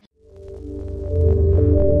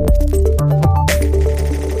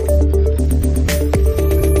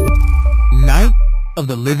of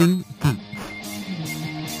the living geek.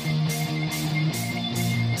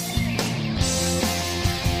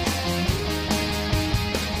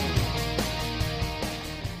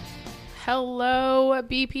 Hello,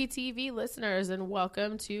 BPTV listeners, and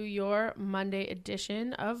welcome to your Monday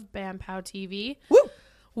edition of BAMPOW TV. Woo!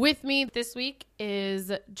 With me this week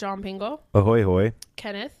is John Pingle, Ahoy, hoy.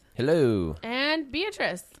 Kenneth, Hello. and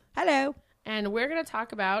Beatrice. Hello. And we're going to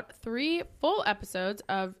talk about 3 full episodes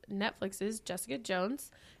of Netflix's Jessica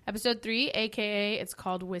Jones. Episode 3, a.k.a. It's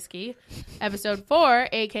Called Whiskey. Episode 4,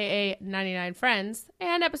 a.k.a. 99 Friends.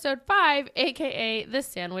 And Episode 5, a.k.a. The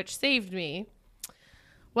Sandwich Saved Me.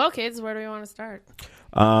 Well, kids, where do we want to start?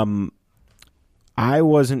 I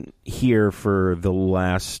wasn't here for the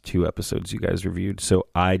last 2 episodes you guys reviewed, so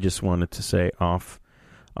I just wanted to say off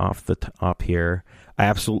the top here, I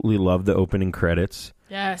absolutely love the opening credits.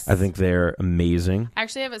 Yes. I think they're amazing. I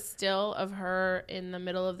actually have a still of her in the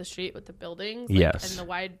middle of the street with the buildings. Yes. And the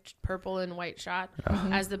wide purple and white shot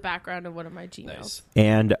as the background of one of my Gmails. Nice.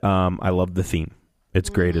 And I love the theme. It's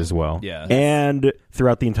great as well. Yeah. And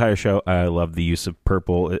throughout the entire show, I love the use of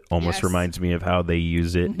purple. It almost Yes. reminds me of how they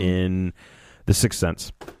use it in The Sixth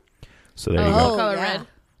Sense. So there you Oh, go. color yeah. red.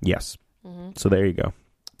 Yes. So there you go.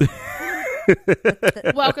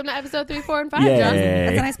 Welcome to episode 3, 4, and 5, Yay. John.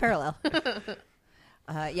 That's a nice parallel.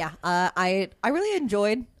 I really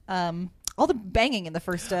enjoyed all the banging in the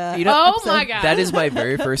first You know, Oh episode. my God. That is my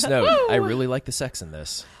very first note. I really like the sex in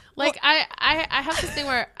this. Like, I have this thing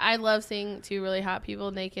where I love seeing 2 really hot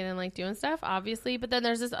people naked and, like, doing stuff, obviously. But then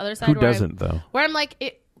there's this other side Who where doesn't, though? where I'm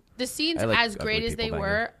like, the scenes, I like as ugly great as they people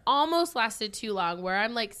were, almost lasted too long. Where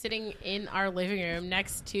I'm, like, sitting in our living room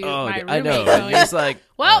next to my roommate I know. going, It's like,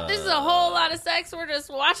 well, this is a whole lot of sex we're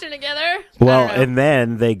just watching together. Well, I don't know. and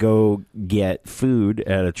then they go get food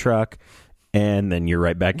at a truck, and then you're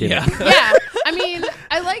right back in yeah. it. Yeah, I mean,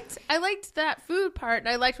 I liked that food part, and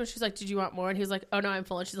I liked when she's like, "Did you want more?" And he was like, "Oh no, I'm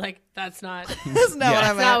full." And she's like, "That's not, That's not what I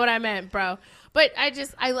that's meant. not what I meant, bro." But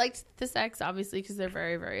I liked the sex, obviously, because they're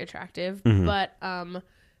very, very attractive. But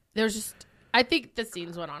there's just, I think the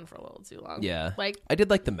scenes went on for a little too long. Yeah. like I did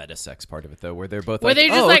like the meta sex part of it, though, where they're both where like, they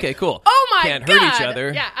just oh, like, okay, cool. Oh my Can't God. hurt each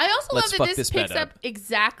other. Yeah, I also Let's love fuck that this this picks bed up up.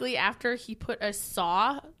 exactly after he put a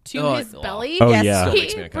saw to Oh, his oh. belly. Oh, Yes. yeah. Still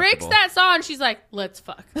makes He me breaks uncomfortable. that saw, and she's like, "Let's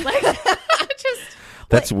fuck." Like, just.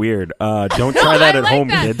 That's weird. Don't try that I at like home,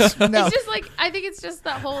 that. kids. No. It's just like, I think it's just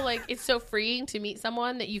that whole, like, it's so freeing to meet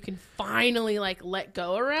someone that you can finally, like, let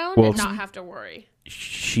go around Well, and not have to worry.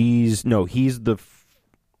 He's the.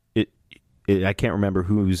 I can't remember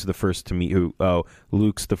who's the first to meet who. Oh,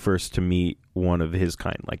 Luke's the first to meet one of his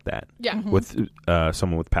kind like that. Yeah. With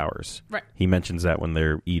someone with powers. Right. He mentions that when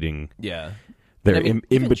they're eating. Yeah. They're I mean, in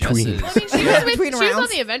even between. Jess's- I mean, she was, Between she was on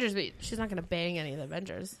rounds. the Avengers, but she's not going to bang any of the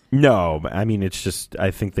Avengers. No, but I mean, it's just. I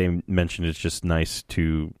think they mentioned it's just nice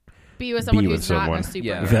to Be with someone with who's not someone a superhero.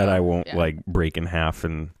 Yeah. that I won't Yeah. like break in half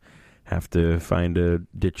and have to find a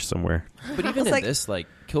ditch somewhere. But even in like- this, like,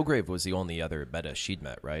 Kilgrave was the only other meta she'd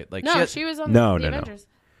met, right? Like, No, had, she was on No, the no. Avengers.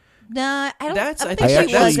 Nah, I don't. That's- I don't I think think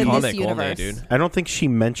she was actually in Kame this Kone, universe. dude. I don't think she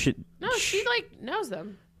mentioned. No, she, like, knows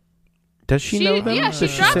them. Does she know them? Yeah, she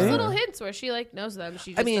Does drops say it? little hints where she, like, knows them.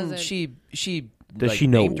 She just I mean, doesn't. she Does like, she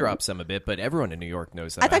know- name drops them a bit, but everyone in New York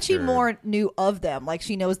knows them. I thought she after- more knew of them. Like,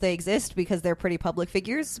 she knows they exist because they're pretty public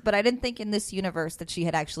figures. But I didn't think in this universe that she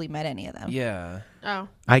had actually met any of them. Yeah. Oh.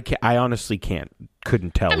 I honestly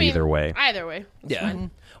couldn't tell I mean, either way. Either way. Yeah.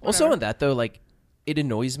 Also on that, though, like, it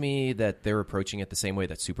annoys me that they're approaching it the same way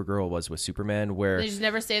that Supergirl was with Superman, where They just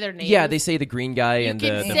never say their name. yeah, they say the green guy You and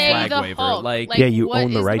can the say flag the waver. Hulk. Like, Yeah, you what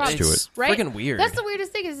own the is rights problem? to it. it's Right? friggin' weird. That's the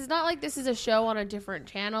weirdest thing is it's not like this is a show on a different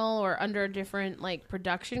channel or under a different like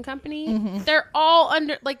production company. They're all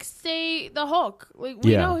under like say the Hulk. Like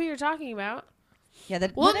we Yeah. know who you're talking about. Yeah,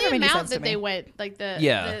 that Well, never the made any amount sense to that me. they went like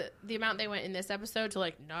the amount they went in this episode to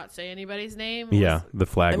like not say anybody's name. Yeah, was- the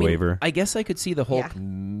flag I mean, waiver. I guess I could see the Hulk Yeah.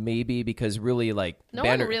 maybe because really, like, No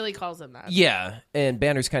Banner. one really calls him that. Yeah, and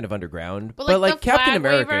Banner's kind of underground. But, But, like, like the Captain flag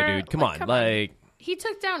America, waiver, dude, come like, on. Like, He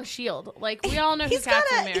took down Shield. Like we all know who He's Captain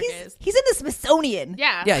got America he's, is. he's in the Smithsonian.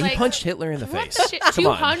 Yeah. yeah, he like, punched Hitler in the what face. the shit? Come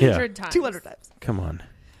on. 200 times. 200 times. Come on.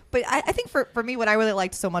 But I think for me, what I really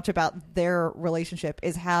liked so much about their relationship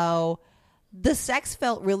is how the sex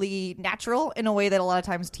felt really natural in a way that a lot of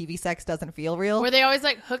times TV sex doesn't feel real. Where they always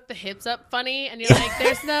like hook the hips up funny, and you're like,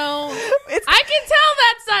 "There's no." It's- I can tell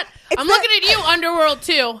that's not. I'm not- looking at you, Underworld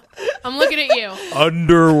 2. I'm looking at you.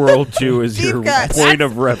 Underworld 2 is Deep your cuts. point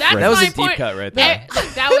of That's reference. That was my a deep point. cut right there.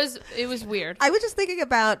 It was weird. I was just thinking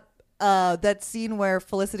about that scene where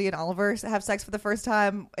Felicity and Oliver have sex for the first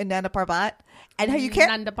time in Nanda Parbat, and how you can't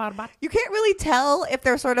Nanda Parbat. really tell if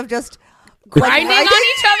they're sort of just grinding on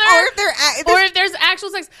each other, or if they're or if there's actual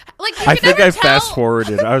sex. Like you I can think never I tell. fast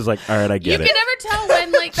forwarded. I was like, all right, I You get can it. never tell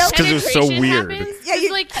when like Just 'cause it was so penetration weird. happens. Yeah,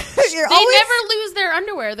 It's like you're they always- never lose their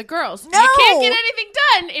underwear. The girls, No. you can't get anything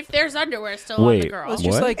done if there's underwear still on the Wait, girl. It's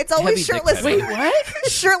just What? like It's always heavy dick shirtless. pegging. What?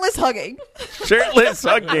 Shirtless hugging. Shirtless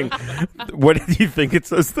hugging. What did you think it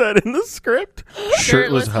says that in the script?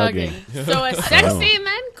 Shirtless hugging. So a sex Oh. scene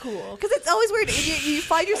then cool. Because it's always weird. You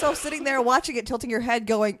find yourself sitting there watching it, tilting your head,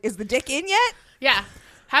 going, "Is the dick in yet?" Yeah.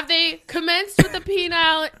 Have they commenced with the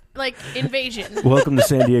penile like invasion? Welcome to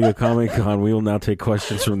San Diego Comic Con. We will now take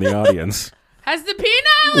questions from the audience. Has the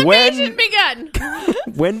penile When- invasion begun?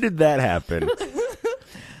 When did that happen?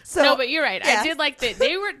 So No, but you're right. yeah. I did like that.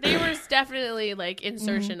 They were definitely like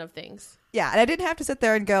insertion of things. yeah, and I didn't have to sit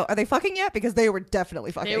there and go, "Are they fucking yet?" Because they were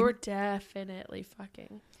definitely fucking. They were definitely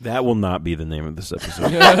fucking. That will not be the name of this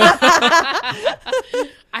episode.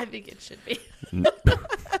 I think it should be.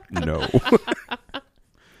 No.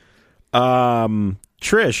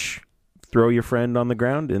 Trish, throw your friend on the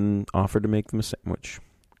ground and offer to make them a sandwich.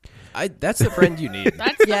 That's the friend you need.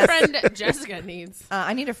 That's the Yes. friend Jessica needs.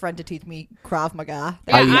 I need a friend to teach me Krav Maga.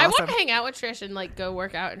 Yeah, That'd be I awesome. want to hang out with Trish and like go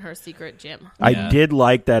work out in her secret gym. I Yeah. did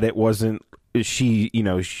like that it wasn't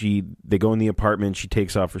they go in the apartment, she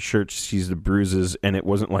takes off her shirt, she sees the bruises, and it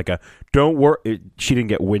wasn't like a don't worry. She didn't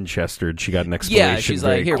get Winchestered. She got an explanation. Yeah, she's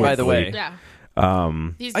very like, here, by the quickly. way. Yeah.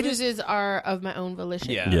 These I just- bruises are of my own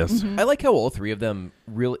volition. Yeah. Yes. I like how all three of them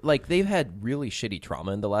really, like, they've had really shitty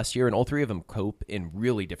trauma in the last year, and all three of them cope in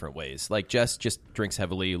really different ways. Like, Jess just drinks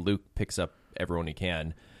heavily, Luke picks up everyone he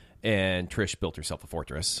can, and Trish built herself a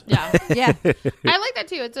fortress. Yeah. Yeah, I like that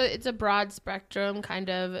too. It's a broad spectrum kind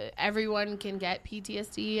of. Everyone can get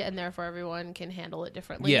PTSD, and therefore everyone can handle it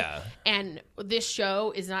differently. Yeah. And this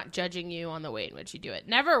show is not judging you on the way in which you do it.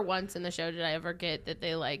 Never once in the show did I ever get that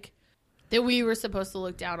they like that we were supposed to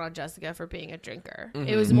look down on Jessica for being a drinker.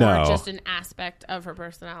 It was more No. just an aspect of her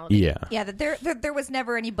personality. Yeah. yeah. That there was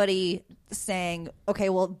never anybody saying, "Okay,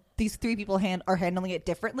 well, these three people are handling it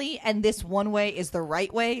differently, and this one way is the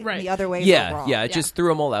right way, Right. and the other way is Yeah, wrong." yeah. It Yeah. just threw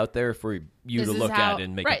them all out there for you This to is look how- at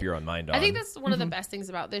and make right. up your own mind on. I think that's one of the best things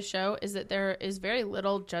about this show is that there is very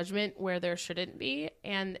little judgment where there shouldn't be,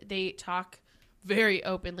 and they talk very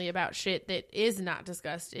openly about shit that is not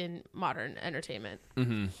discussed in modern entertainment.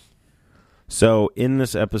 So in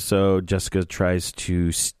this episode, Jessica tries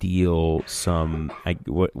to steal some,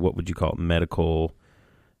 what would you call it, medical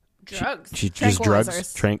Drugs. She just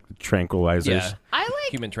drugs, tranquilizers. Yeah. I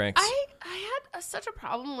like Human tranks. I had such a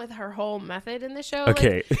problem with her whole method in the show.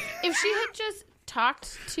 Okay. Like, if she had just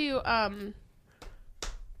talked to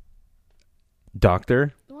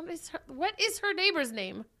Doctor? what is her neighbor's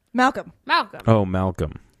name? Malcolm. Malcolm. Oh,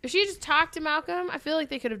 Malcolm. If she just talked to Malcolm, I feel like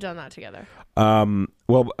they could have done that together.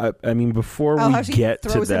 Well, I mean, before Oh, we how she get to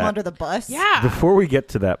throws him that, under the bus. Yeah. before we get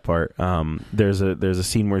to that part, there's a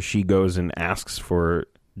scene where she goes and asks for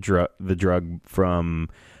the drug from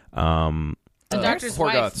The doctor's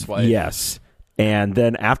Horgoth's wife. wife. yes, and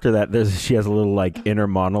then after that, she has a little like inner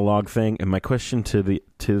monologue thing. And my question to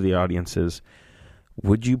the audience is,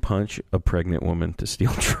 would you punch a pregnant woman to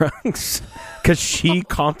steal drugs? Because she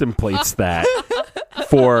contemplates that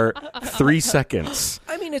for 3 seconds.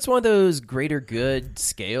 I mean, it's one of those greater good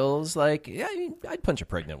scales. Like, yeah, I mean, I'd punch a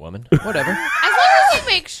pregnant woman. Whatever. As long as you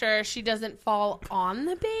make sure she doesn't fall on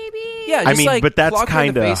the baby. Yeah, I just mean, like but that's clock her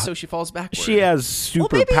in the kinda- face so she falls backward. She has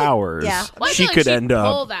superpowers. yeah. Well, I she feel like could she'd end pull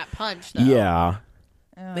up. that punch, though. Yeah,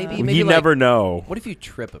 maybe you like, never know. What if you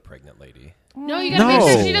trip a pregnant lady? No, you gotta make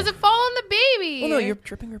sure No. she doesn't fall on the baby. Well, no, you're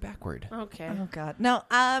tripping her backward. Okay. Oh God. No.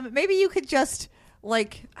 Maybe you could just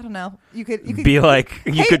like I don't know. You could Be like,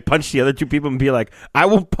 you Hey- could punch the other two people and be like, I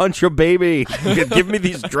will punch your baby. You could give me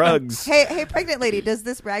these drugs. Hey, pregnant lady, does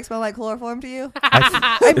this rag smell like chloroform to you?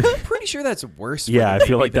 I'm pretty sure that's worse. For Yeah, the I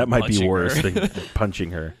feel baby like that than might be punching worse her. than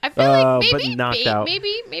punching her. I feel like but maybe knocked out.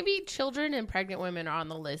 maybe children and pregnant women are on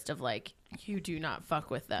the list of like you do not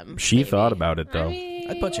fuck with them. She maybe. thought about it though.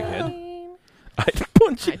 I'd punch a kid. I'd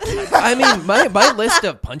punch it. I mean, my list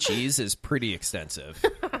of punchies is pretty extensive.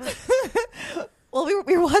 Well,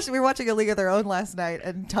 we were watching A League of Their Own last night,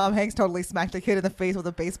 and Tom Hanks totally smacked a kid in the face with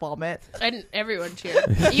a baseball mitt. And everyone cheered.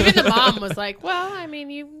 Even the mom was like, "Well, I mean,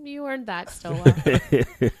 you earned that still."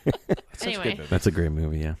 Anyway, That's a great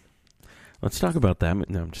movie. Yeah. Let's talk about that.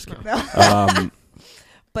 No, I'm just kidding.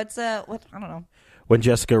 But what I don't know. When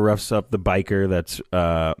Jessica roughs up the biker that's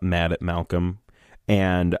mad at Malcolm,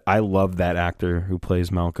 and I love that actor who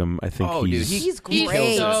plays Malcolm. I think Oh, dude, He's he's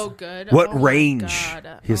great. so good. what Oh my range?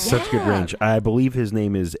 God. He has Oh. such good range. I believe his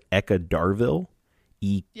name is Eka Darville.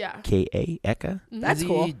 Yeah. EKA. Eka. That's Has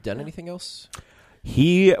cool. he done anything else?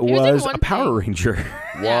 He was in was one a Power thing. Ranger.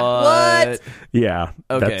 What? Yeah,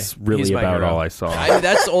 Okay, that's really he's my about hero. all I saw.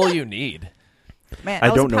 That's all you need. Man, I I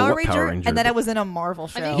was don't a know Power what Power Ranger, Ranger, and then but- I was in a Marvel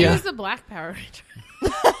show. I think Yeah. he was the Black Power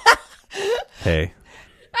Ranger. Hey,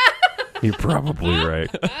 you're probably right.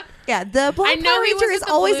 Yeah, the Black I know Power he Ranger wasn't is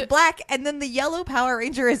the always blue- black, and then the yellow Power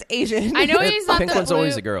Ranger is Asian. I know he's not Pink the one's blue.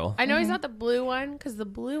 always a girl. I know he's not the blue one because the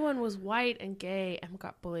blue one was white and gay and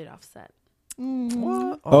got bullied off set.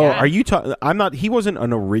 Oh, Yeah. are you talking? I'm not. He wasn't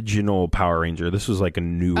an original Power Ranger. This was like a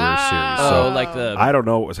newer series. So Oh, like the I don't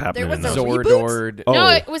know what was happening. was in a those. reboot? Zordord. Oh,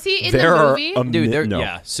 No, was he in the there are movie? Dude, there, no.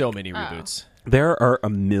 yeah, so many reboots. There are a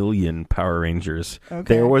million Power Rangers.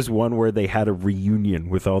 Okay. There was one where they had a reunion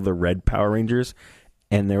with all the red Power Rangers,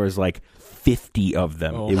 and there was like 50 of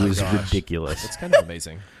them. Oh it my was gosh. ridiculous. It's kind of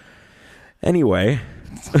amazing. Anyway,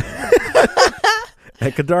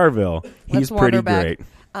 Ekadarville. He's Let's pretty wander back. great.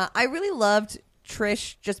 I really loved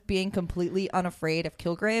Trish just being completely unafraid of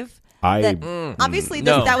Kilgrave. I Obviously,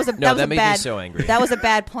 No. that was a No, that was that a made me bad so angry. That was a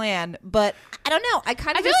bad plan. But I don't know. I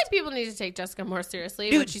kind I of feel like people need to take Jessica more seriously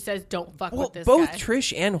when Dude. she says, "Don't fuck Well, with this both guy."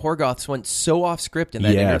 Trish and Horgoths went so off script in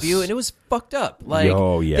that Yes. interview, and it was fucked up. Like,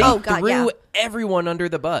 Oh, yeah. they Oh, God, threw yeah. everyone under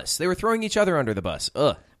the bus. They were throwing each other under the bus.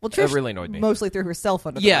 Ugh. well, that Trish really annoyed me. mostly threw herself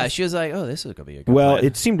under. the Yeah, bus. she was like, "Oh, this is gonna be a good well, plan."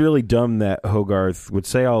 it seemed really dumb that Hogarth would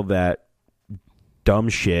say all that dumb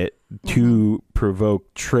shit to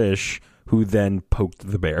provoke Trish, who then poked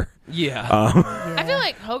the bear. yeah. I feel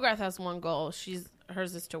like Hogarth has one goal.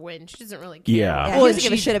 Hers is to win. She doesn't really care. Yeah. Yeah, Well, he doesn't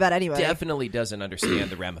give a she shit about anybody. Definitely doesn't understand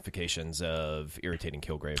the ramifications of irritating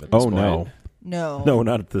Kilgrave at this Oh point. no, No, no,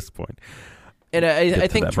 not at this point. And I to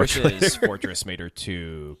think that much Trish's fortress made her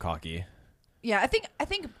too cocky. Yeah, I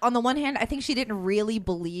think on the one hand, I think she didn't really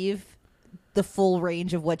believe the full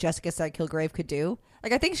range of what Jessica said Kilgrave could do.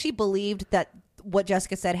 Like, I think she believed that what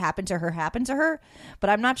Jessica said happened to her, but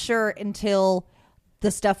I'm not sure until the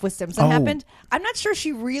stuff with Simpson happened. I'm not sure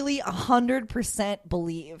she really 100%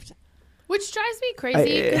 believed. Which drives me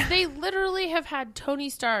crazy because they literally have had Tony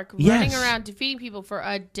Stark Yes. running around defeating people for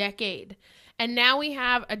a decade. And now we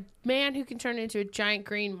have a man who can turn into a giant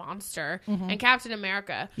green monster and Captain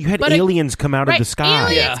America. You had But aliens come out of the sky.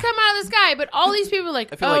 Aliens Yeah. come out of the sky, but all these people are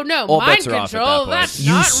like, feel oh like no, all mind bets are off at that control, point. that's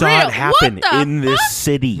You not saw real. it happen What the in this fuck?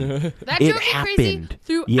 city. That it drove me happened. crazy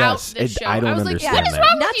throughout Yes, this show. I don't was like, understand what is that.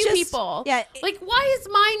 wrong Not with you just- people? yeah, like, why is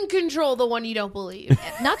mind control the one you don't believe?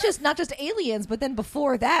 Not just aliens, but then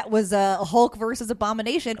before that was Hulk versus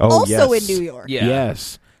Abomination, Oh, also yes. in New York. Yeah.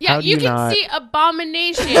 Yes. Yeah, How do you can not- see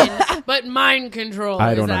Abomination, but mind control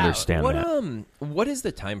I is don't out. understand that. What is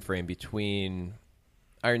the time frame between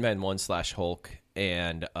Iron Man 1/Hulk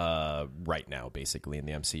and right now, basically in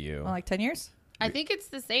the MCU? Like 10 years? I think it's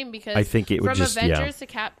the same because I think it would from just- yeah. Avengers to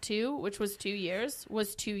Cap 2, which was 2 years,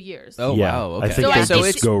 was 2 years. Oh Yeah, wow! I Okay, think So they I think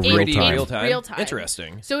just it's go real pretty time. real time. Real time.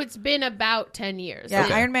 Interesting. So it's been about 10 years. Yeah,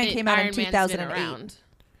 Okay. Iron Man came out in Iron Man's been 2008. around.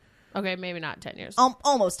 Okay, maybe not 10 years.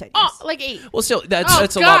 Almost 10 years. Oh, like 8. Well, still, that's Oh, a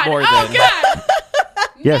God. lot more Oh, than. God.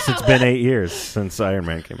 Yes, No. it's been 8 years since Iron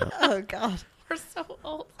Man came out. Oh, God. We're so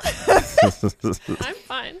old. I'm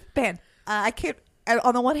fine. Man, I can't.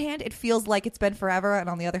 On the one hand, it feels like it's been forever, and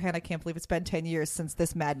on the other hand, I can't believe it's been 10 years since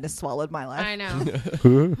this madness swallowed my life. I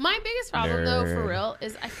know. My biggest problem, though, for real,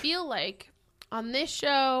 is I feel like on this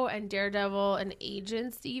show and Daredevil and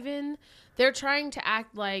Agents even, they're trying to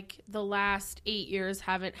act like the last 8 years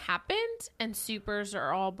haven't happened and supers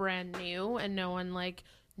are all brand new and no one, like,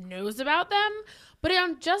 knows about them. But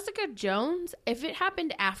on Jessica Jones, if it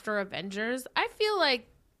happened after Avengers, I feel like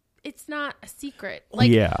it's not a secret.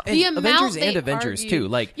 Like, Yeah. the And amount Avengers they and Avengers argued- too.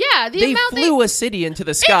 Like, yeah, the they amount flew a city into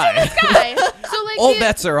the sky. into the sky. So like All the,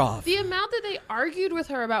 bets are off. The amount that they argued with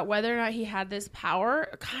her about whether or not he had this power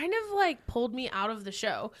kind of like pulled me out of the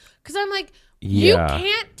show because I'm like, you Yeah.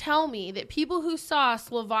 can't tell me that people who saw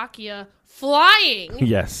Slovakia flying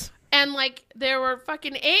Yes. and like there were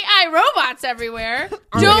fucking AI robots everywhere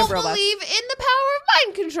Army don't of robots. believe in the power of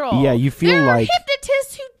mind control. Yeah, you feel there like- are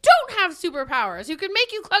hypnotists who don't have superpowers who can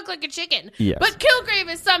make you cluck like a chicken. Yes. But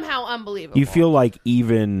Kilgrave is somehow unbelievable. You feel like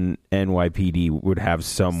even NYPD would have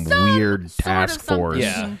some weird sort of task something. force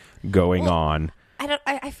Yeah. going on.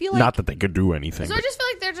 I feel like Not that they could do anything. So I just feel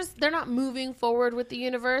like they're not moving forward with the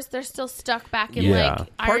universe. They're still stuck back in Yeah.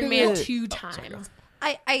 like Part Iron of Man it- 2 time.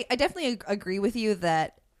 I definitely agree with you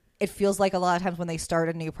that it feels like a lot of times when they start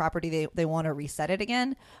a new property, they want to reset it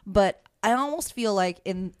again. But I almost feel like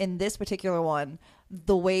in this particular one,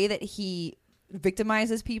 the way that he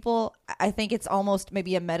victimizes people, I think it's almost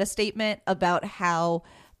maybe a meta statement about how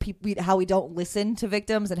we don't listen to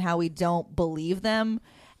victims and how we don't believe them.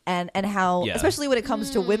 and how, especially when it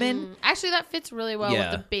comes to women. Actually, that fits really well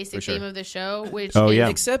with the basic theme of the show, which is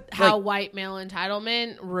except how white male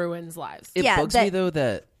entitlement ruins lives. It bugs me, though,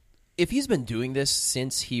 that if he's been doing this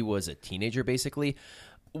since he was a teenager, basically,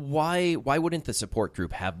 why wouldn't the support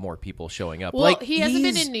group have more people showing up? Well, he hasn't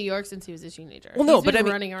been in New York since he was a teenager. Well, no, he's but been I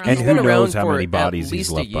mean, running around. and he's who been knows around how for many bodies at least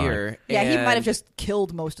he's left a year. Yeah, he might have just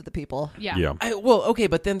killed most of the people. Yeah. Well, okay,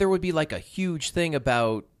 but then there would be like a huge thing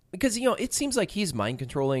about, because, it seems like he's mind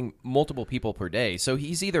controlling multiple people per day. So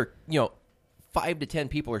he's either, 5 to 10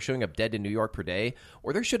 people are showing up dead in New York per day,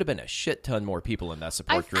 or there should have been a shit ton more people in that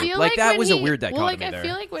support group. Like that was a weird dichotomy there. I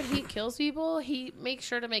feel like when he kills people, he makes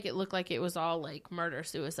sure to make it look like it was all like murder,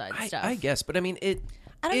 suicide stuff. I guess, but I mean, I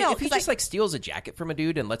don't know. If he just steals a jacket from a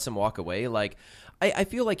dude and lets him walk away, like I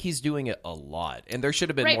feel like he's doing it a lot, and there should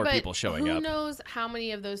have been more people showing up. Who knows how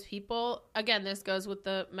many of those people? Again, this goes with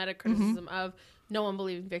the meta criticism of no one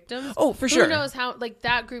believing victims. Oh, for sure. Who knows how? Like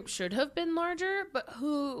that group should have been larger, but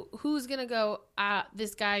who's gonna go?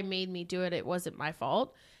 This guy made me do it. It wasn't my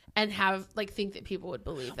fault. And think that people would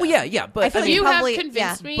believe that. Well, yeah, but I feel like you probably, have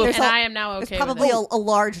convinced me, There's and I am now okay. There's probably with it. a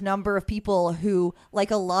large number of people who,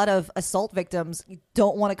 like a lot of assault victims,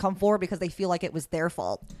 don't want to come forward because they feel like it was their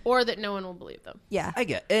fault, or that no one will believe them. Yeah, I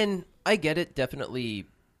get it definitely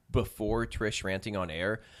before Trish ranting on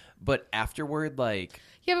air, but afterward, like.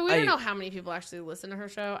 Yeah, but we don't know how many people actually listen to her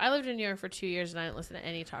show. I lived in New York for 2 years, and I didn't listen to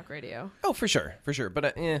any talk radio. Oh, for sure.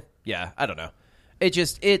 But, yeah, I don't know.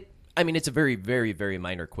 I mean, it's a very, very, very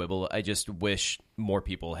minor quibble. I just wish more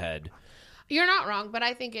people had. You're not wrong, but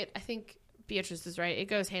I think Beatrice is right. It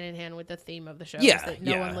goes hand in hand with the theme of the show. Yeah, that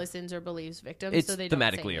no one listens or believes victims. It's so they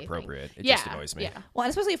thematically don't say appropriate. It yeah, just annoys me. Yeah. Well,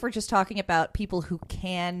 and especially if we're just talking about people who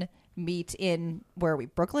can meet in, where are we,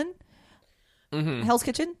 Brooklyn? Mm-hmm. Hell's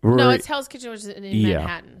Kitchen? No, it's Hell's Kitchen, which is in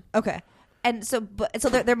Manhattan. Okay. And so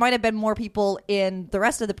there might have been more people in the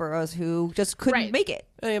rest of the boroughs who just couldn't make it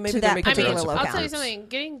maybe to that particular I'll locale. tell you something.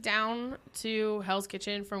 Getting down to Hell's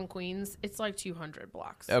Kitchen from Queens, it's like 200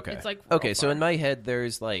 blocks. Okay. It's like so in my head,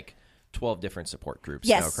 there's like 12 different support groups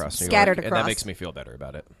now across New scattered York, across. and that makes me feel better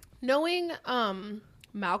about it. Knowing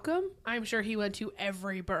Malcolm, I'm sure he went to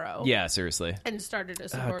every borough. Yeah, seriously. And started a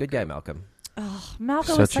support good guy, group. Malcolm. Oh,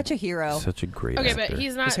 Malcolm was such a hero. Such a great Okay, actor. but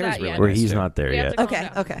he's not His hair's that really yet. Or nice, he's too. not there We have yet. to calm Okay,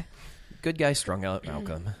 down. okay. Good guy, strung out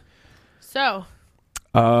Malcolm. So,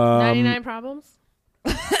 99 problems?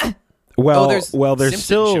 Well, there's there's Simpson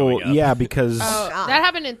still showing up. because That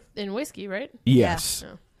happened in Whiskey, right? yes.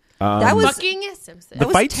 Yeah. That was Fucking Simpson. The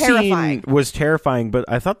was fight terrifying. scene was terrifying, but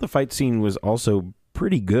I thought the fight scene was also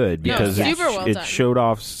pretty good because super well it done. showed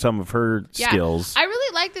off some of her skills. I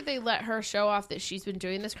really like that they let her show off that she's been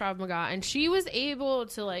doing this Krav Maga, and she was able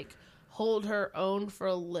to hold her own for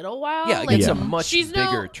a little while. Yeah, against a much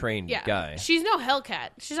bigger trained yeah, guy. She's no Hellcat.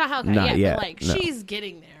 She's not Hellcat Not yet, but no. she's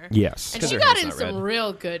getting there. Yes. And 'Cause she her got hair's in not some red.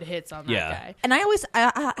 real good hits on that guy. And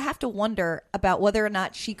I have to wonder about whether or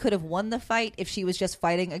not she could have won the fight if she was just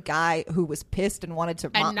fighting a guy who was pissed and wanted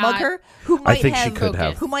to And mug not her, who I might think have she could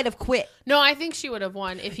have. who might have quit. No, I think she would have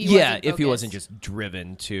won if he if wasn't he wasn't focused. just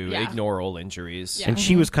driven to Yeah. ignore all injuries. Yeah. And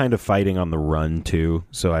she was kind of fighting on the run too,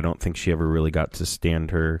 so I don't think she ever really got to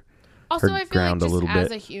stand her Also, her I feel ground like a just little as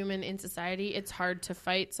bit. a human in society, it's hard to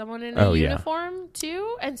fight someone in a Oh, yeah. uniform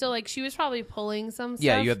too. And so, she was probably pulling some stuff.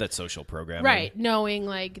 Yeah, you have that social programming. right, knowing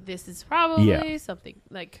this is probably Yeah. something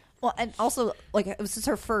Well, and also, it was just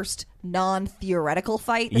her first non-theoretical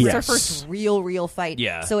fight. This was her Yes. first real fight.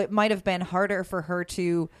 Yeah. So it might have been harder for her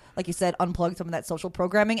to, like you said, unplug some of that social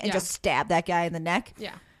programming and Yeah. just stab that guy in the neck.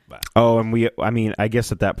 yeah. Oh, and I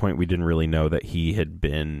guess at that point we didn't really know that he had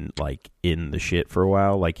been in the shit for a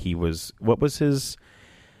while. What was his?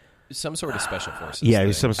 Some sort of special forces. Yeah, he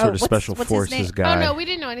was thing. some sort of what's- special what's his forces name? guy. Oh no, we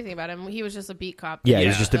didn't know anything about him. He was just a beat cop. Yeah, he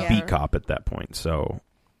was Yeah. just a Yeah. beat cop at that point. So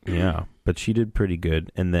yeah, but she did pretty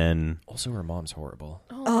good. And then Also, her mom's horrible.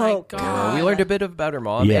 Oh, Oh, my god. God. We learned a bit about her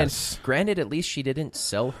mom. Yes. And granted, at least she didn't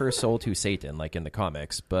sell her soul to Satan like in the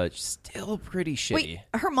comics, but still pretty shitty. Wait,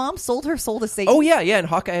 her mom sold her soul to Satan? Oh, yeah, and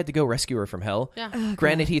Hawkeye had to go rescue her from hell. Yeah.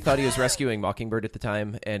 Granted, he thought he was rescuing Mockingbird at the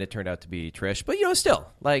time, and it turned out to be Trish. But, still,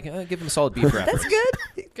 give him a solid B for effort. That's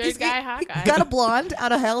good. Good guy, Hawkeye. Got a blonde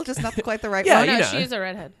out of hell, just not quite the right Yeah, one. No, you know. she's a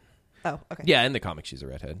redhead. Oh, okay. Yeah, in the comics, she's a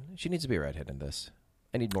redhead. She needs to be a redhead in this.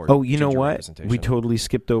 I need more. you know ginger what? representation. We totally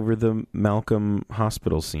skipped over the Malcolm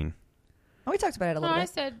hospital scene, Oh, we talked about it a No, little I bit.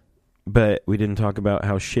 said. but we didn't talk about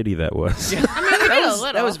how shitty that was. I mean, we did a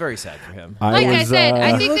little. That was very sad for him. Like I said,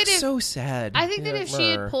 I He think looked that if so sad. I think that if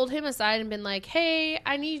she Mer. had pulled him aside and been like, "Hey,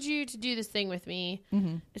 I need you to do this thing with me.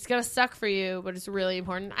 It's gonna suck for you, but it's really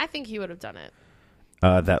important," I think he would have done it.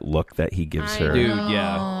 That look that he gives I her. Dude, know.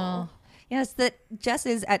 yeah. Yes, that Jess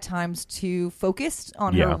is at times too focused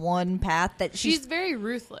on her one path that she's very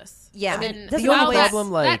ruthless. Yeah, and the while only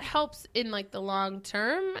problem, that helps in like the long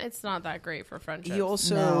term, it's not that great for friendships. He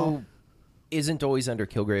also isn't always under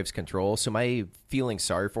Kilgrave's control, so my feeling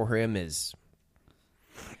sorry for him is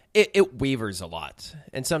it wavers a lot.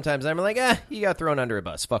 And sometimes I'm like, he got thrown under a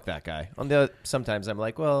bus. Fuck that guy. Sometimes I'm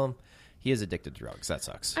like, well, he is addicted to drugs. That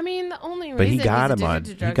sucks. I mean, the only reason But he got he's him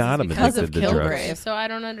addicted to drugs is because of Kilgrave. So I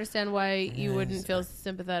don't understand why you wouldn't feel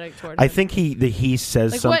sympathetic toward him. I think he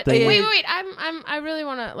says like something. Wait. I really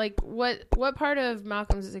want to like what part of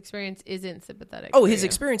Malcolm's experience isn't sympathetic? Oh, his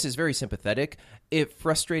experience is very sympathetic. It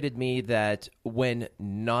frustrated me that when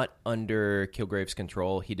not under Kilgrave's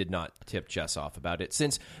control, he did not tip Jess off about it,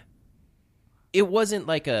 since it wasn't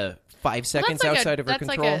like a 5 seconds outside of her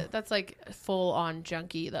control. That's like full on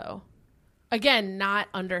junkie though. Again, not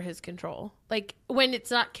under his control. Like, when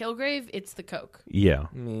it's not Kilgrave, it's the coke. Yeah.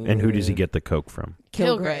 And who does he get the coke from?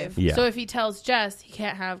 Kilgrave. Yeah. So if he tells Jess he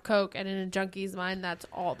can't have coke, and in a junkie's mind, that's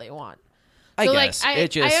all they want. I so, guess.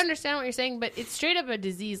 Like, I understand what you're saying, but it's straight up a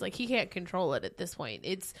disease. Like, he can't control it at this point.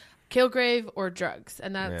 It's Kilgrave or drugs,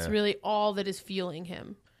 and that's really all that is fueling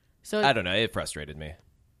him. So I don't know. It frustrated me.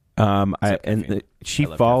 She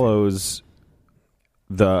follows...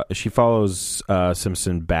 She follows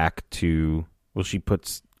Simpson back to she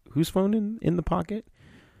puts whose phone in the pocket?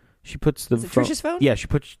 She puts the Trish's phone? Yeah, she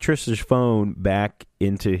puts Trish's phone back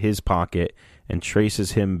into his pocket and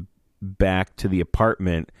traces him back to the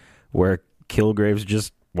apartment where Kilgrave's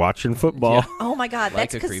just watching football. Yeah. Oh my God, Like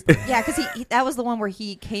that's a because creeper. he that was the one where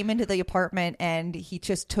he came into the apartment and he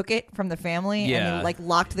just took it from the family and Yeah. he, like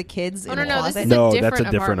locked the kids in the no, closet. this is No, a different that's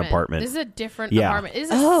a different apartment. This is a different Yeah. apartment. This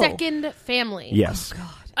is a second family. Yes. Oh God.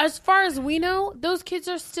 As far as we know, those kids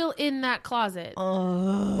are still in that closet.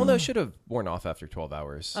 Well, no, it should have worn off after 12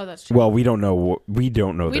 hours. Oh, that's true. Well, we don't know. We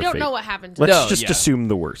don't know. We their don't fate. know what happened to Let's them. just assume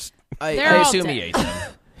the worst. I They're all assume dead. he ate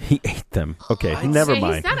them. He ate them. Okay, never He's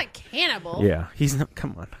mind. not a cannibal. Yeah, he's not.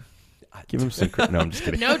 Come on, give him some. No, I'm just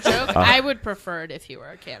kidding. No joke. I would prefer it if he were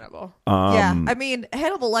a cannibal. Yeah, I mean,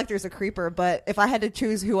 Hannibal Lecter's a creeper, but if I had to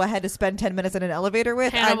choose who I had to spend 10 minutes in an elevator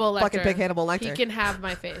with, Hannibal I'd fucking Lecter. pick Hannibal Lecter. He can have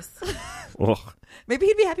my face. Ugh, Maybe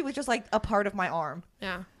he'd be happy with just like a part of my arm.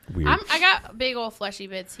 Yeah. weird. I got big old fleshy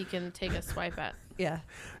bits he can take a swipe at. Yeah.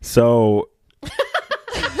 So,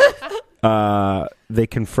 they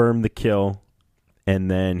confirm the kill, and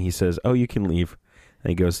then he says, "Oh, you can leave." And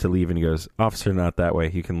he goes to leave, and he goes, "Officer, not that way.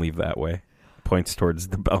 You can leave that way." Points towards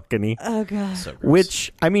the balcony. Oh God. So gross.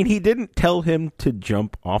 Which, I mean, he didn't tell him to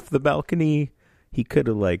jump off the balcony. He could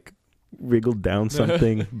have, like, wriggled down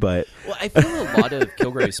something, but... Well, I feel a lot of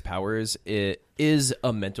Kilgrave's powers is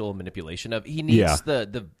a mental manipulation of... He needs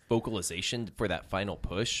the vocalization for that final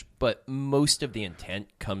push, but most of the intent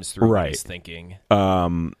comes through what he's thinking.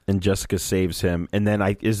 And Jessica saves him. And then,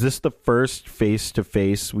 is this the first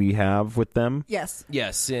face-to-face we have with them? Yes.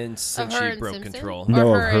 Yeah, since Of her she and broke Simpson? control. Or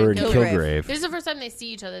No, her of her and and Kilgrave. Kilgrave. This is the first time they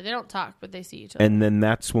see each other. They don't talk, but they see each other. And then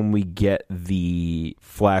that's when we get the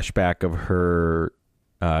flashback of her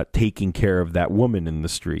taking care of that woman in the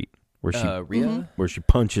street where she Rhea? where she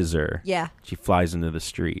punches her. Yeah. She flies into the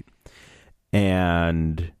street.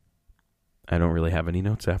 And I don't really have any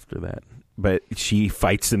notes after that. But she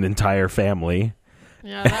fights an entire family.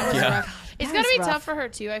 Yeah, that was rough. It's That got to was be rough. tough for her,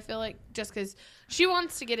 too, I feel like, just because she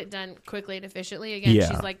wants to get it done quickly and efficiently. Again, Yeah.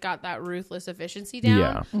 she's, like, got that ruthless efficiency down.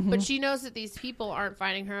 Yeah. But she knows that these people aren't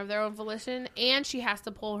fighting her of their own volition, and she has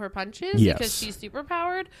to pull her punches Yes. because she's super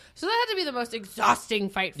powered. So that had to be the most exhausting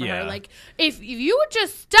fight for Yeah. her. Like, if you would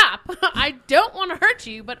just stop, I don't want to hurt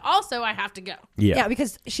you, but also I have to go. Yeah,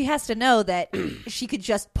 because she has to know that she could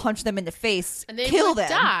just punch them in the face, And they kill would them.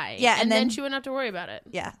 die. Yeah, and then she wouldn't have to worry about it.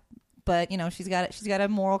 yeah. But she's got a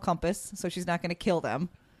moral compass, so she's not going to kill them.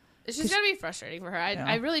 It's just gotta be frustrating for her.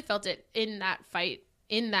 I really felt it in that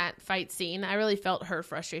fight scene. I really felt her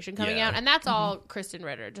frustration coming Yeah. out, and that's all Kristen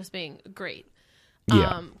Ritter just being great.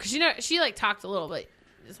 Yeah. Because she like talked a little, but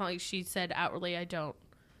it's not like she said outwardly, "I don't."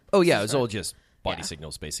 Oh, yeah, it was all just body Yeah.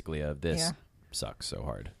 signals, basically, of this Yeah. sucks so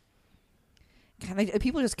hard. God,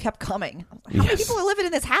 people just kept coming. How many people are living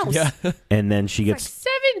in this house? Yeah. And then she Like gets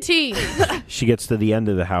 17. she gets to the end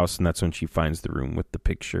of the house, and that's when she finds the room with the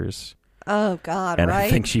pictures. Oh God! And right? I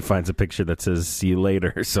think she finds a picture that says "See you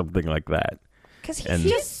later" or something like that. Because and-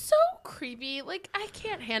 He's so creepy. Like, I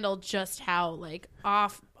can't handle just how like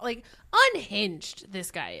unhinged this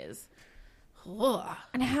guy is. Ugh.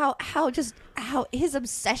 and how his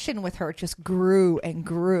obsession with her just grew and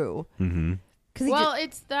grew. Mm-hmm. Well,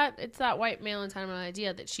 it's that white male entitlement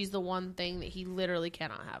idea that she's the one thing that he literally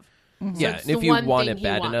cannot have. So Yeah, it's and if the you one want thing it he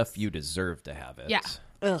bad wants. enough, you deserve to have it. Yeah.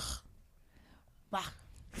 ugh.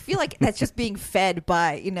 I feel like that's just being fed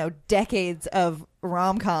by, decades of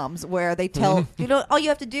rom-coms where they tell, all you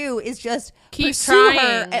have to do is just Keep pursue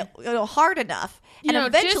trying. her hard enough. And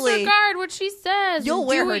eventually, disregard what she says. you'll and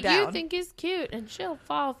wear do her what down. you think is cute, and she'll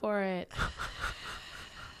fall for it.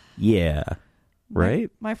 Yeah. Right?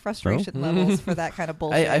 my frustration levels for that kind of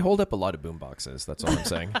bullshit. I hold up a lot of boom boxes. That's all I'm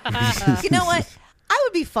saying. You know what? I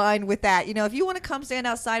would be fine with that. If you want to come stand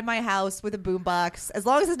outside my house with a boombox, as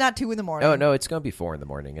long as it's not 2 a.m. Oh, no, it's going to be 4 a.m.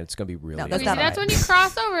 and it's going to be really No, that's See, not that's right. when you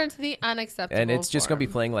cross over into the unacceptable. and it's just going to be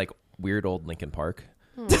form. playing like weird old Linkin Park.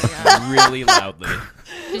 Oh my God. Really loudly.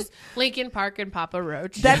 Just Lincoln Park and Papa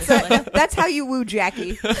Roach. That's how you woo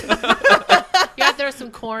Jackie. You gotta throw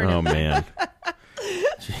some corn Oh in there. man.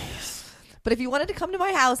 But if you wanted to come to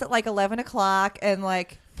my house at like 11 o'clock and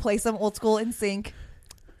like play some old school in sync,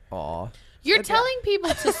 Aw. You're telling people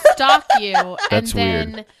to stalk you and That's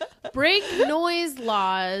then break noise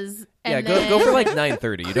laws and Yeah, then go for like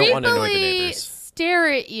 9:30. You don't want to annoy the creepily neighbors.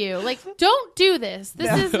 stare at you. Like, don't do this.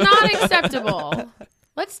 This is not acceptable.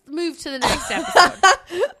 Let's move to the next episode.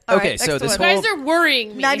 All Okay, right, so next this one. You guys are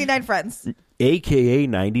worrying me. 99 friends. AKA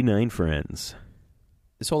 99 friends.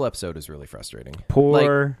 This whole episode is really frustrating.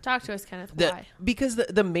 Poor. Talk to us, Kenneth. The- Why? because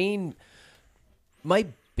my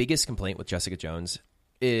biggest complaint with Jessica Jones,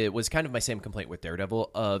 it was kind of my same complaint with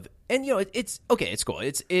Daredevil it's okay, it's cool.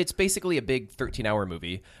 It's basically a big 13-hour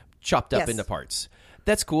movie chopped up Yes. into parts.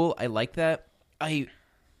 That's cool. I like that. I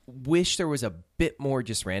wish there was a bit more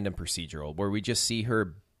just random procedural where we just see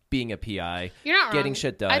her being a PI, You're not getting wrong.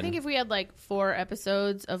 shit done. I think if we had like 4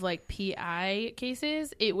 episodes of like PI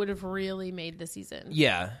cases, it would have really made the season.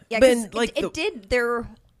 yeah, Yeah, but 'cause it did.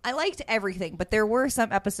 I liked everything, but there were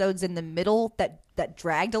some episodes in the middle that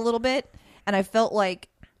dragged a little bit, and I felt like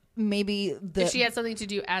maybe If she had something to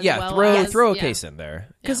do as yeah, well throw as, throw a yeah. case in there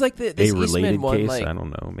because Yeah. like this a Eastman related one, case? like, I don't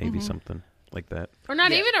know. Maybe something like that. Or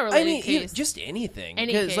not Yeah. even a related I mean, case. just anything.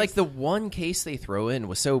 Any Because case. like the one case they throw in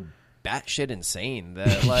was so batshit insane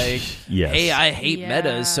that like, Yes. hey, I hate Yeah.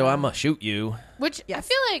 metas, so I'm gonna shoot you. Which I Yes.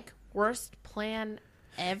 feel like worst plan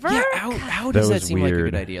ever. Yeah, how does That that was seem like a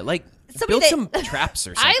weird. good idea? Like, Somebody build some traps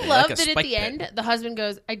or something. I love like a that at spike the pit. end, the husband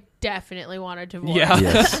goes, I definitely want a divorce. Yeah.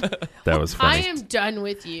 Yes. That was I funny. am done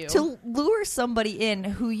with you. to lure somebody in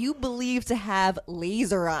who you believe to have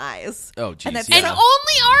laser eyes. Oh, jeez. And that's- and Yeah.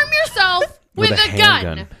 only arm yourself with, With a a gun.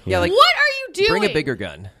 handgun. Yeah, like, what are you doing? Bring a bigger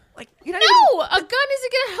gun. Like you're not No, a gun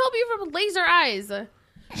isn't going to help you from laser eyes.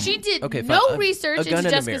 She did Okay, no fine. research A gun into and a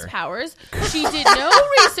Jessica's mirror. powers. She did no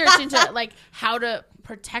research into like how to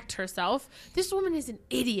protect herself. This woman is an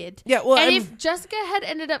idiot. Yeah, well, and I'm- if Jessica had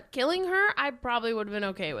ended up killing her, I probably would have been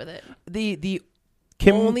okay with it. The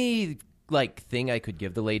Kim- only like thing I could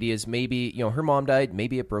give the lady is maybe her mom died,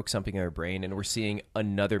 maybe it broke something in her brain, and we're seeing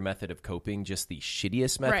another method of coping, just the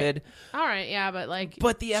shittiest method. Right. All right, yeah, but like,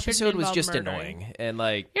 But the shouldn't episode was involve just murdering. annoying, and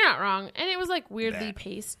like, You're not wrong, and it was like weirdly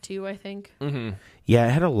paced too. I think. Yeah,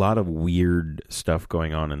 it had a lot of weird stuff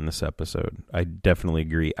going on in this episode. I definitely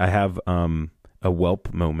agree. I have a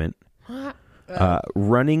whelp moment.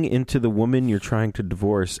 Running into the woman you're trying to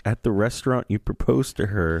divorce at the restaurant you proposed to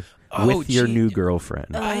her with your gee. new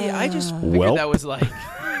girlfriend. I just figured Welp. that was like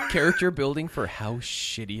character building for how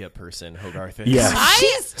shitty a person Hogarth is. Yeah.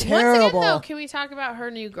 She's Once terrible. again, though, can we talk about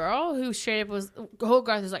her new girl who straight up was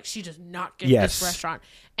Hogarth is like, she does not get Yes. this restaurant,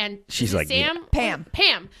 and She's is it like, Sam, Pam.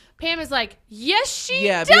 Pam is like, yes, she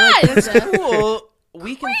Yeah, does. be like, that's cool.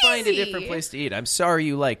 We can find a Crazy. different place to eat. I'm sorry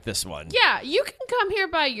you like this one. Yeah, you can come here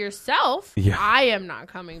by yourself. Yeah. I am not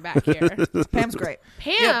coming back here. Pam's great.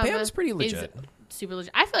 Pam, Yeah, Pam's pretty is legit. super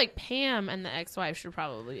legit. I feel like Pam and the ex-wife should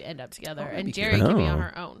probably end up together, that'd and be Jerry cute. can be Oh. on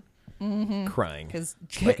her own. Crying. Because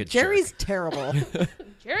Like a Jerry's terrible.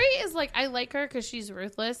 Jerry is like, I like her because she's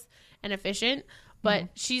ruthless and efficient, but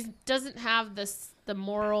she doesn't have the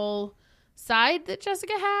moral side that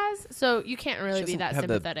Jessica has, so you can't really She be doesn't that have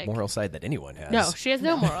sympathetic. the moral side that anyone has. No, she has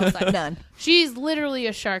no moral side. None. She's literally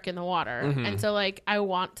a shark in the water, and so like I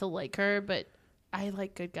want to like her, but I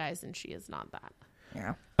like good guys, and she is not that.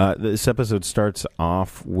 Yeah. This episode starts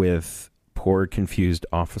off with poor confused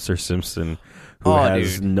Officer Simpson who Oh,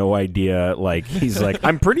 has dude. no idea. Like, he's like,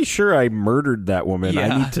 I'm pretty sure I murdered that woman. Yeah.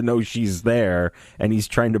 I need to know she's there. And he's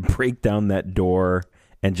trying to break down that door.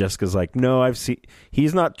 And Jessica's like, no,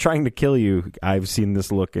 he's not trying to kill you. I've seen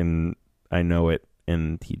this look and I know it.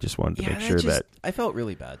 And he just wanted to Yeah, make sure that, I felt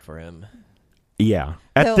really bad for him. yeah.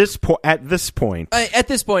 At So- this point, At this point,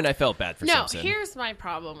 I felt bad for No, Simpson. here's my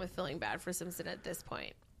problem with feeling bad for Simpson at this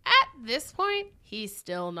point. At this point, he's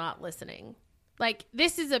still not listening. Like,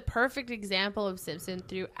 this is a perfect example of Simpson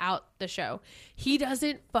throughout the show. He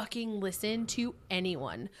doesn't fucking listen to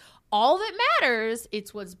anyone. All that matters,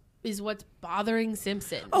 it's what's is what's bothering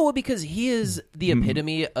Simpson. Oh, well, because he is the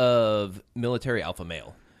epitome of military alpha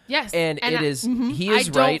male. Yes, And it is he is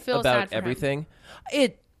I don't right feel sad about for him. everything.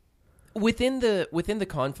 It within the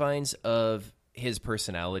confines of his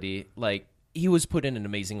personality, like he was put in an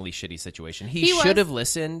amazingly shitty situation. He should have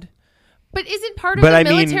listened. But isn't part of But the I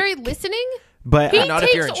mean- military listening? But He Not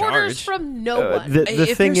if you're takes in orders charge. from no one. the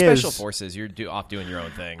If thing you're special is, forces, you're off doing your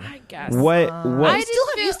own thing. I guess. what I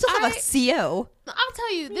You still have a CO. I'll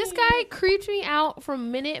tell you, this guy creeped me out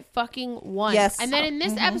from minute fucking one. Yes. And then in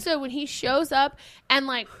this episode, when he shows up and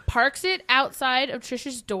like parks it outside of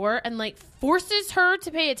Trisha's door and like forces her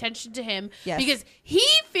to pay attention to him Yes. because he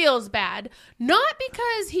feels bad, not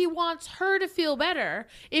because he wants her to feel better.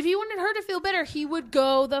 If he wanted her to feel better, he would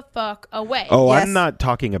go the fuck away. Oh, Yes. I'm not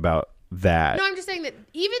talking about that. No, I'm just saying that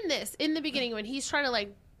even this, in the beginning, when he's trying to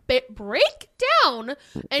like break down an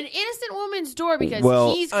innocent woman's door because Well,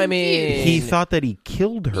 he's confused. I mean- He thought that he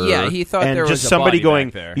killed her. Yeah, he thought and there just was a somebody body going,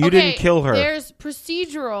 back there. "You didn't kill her." There's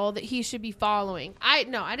procedural that he should be following. I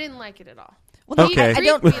didn't like it at all. Well, He Okay. I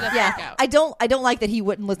don't. creeped me the fuck Yeah, out. I don't like that he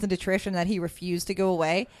wouldn't listen to Trish and that he refused to go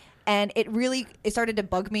away. And it started to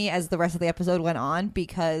bug me as the rest of the episode went on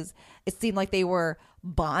because it seemed like they were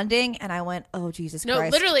bonding, and I went, "Oh Jesus No,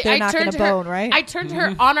 Christ!" literally, they're I not turned gonna to her. bone, right? I turned to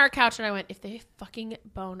her on our couch and I went, "If they fucking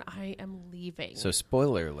bone, I am leaving." So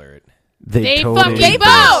spoiler alert. They totally fucking did.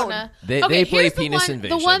 bone. They play here's penis the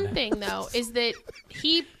invasion. one thing though is that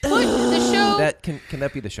he put the show. That can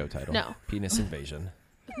that be the show title? No. Penis invasion.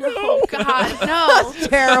 No, God, no.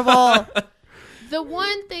 Terrible. The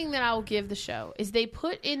one thing that I'll give the show is they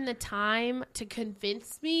put in the time to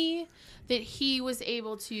convince me that he was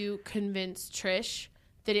able to convince Trish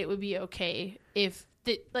that it would be okay if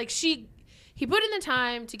that he put in the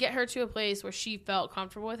time to get her to a place where she felt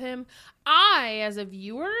comfortable with him. I, as a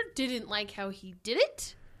viewer, didn't like how he did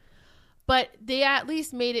it, but they at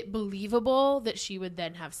least made it believable that she would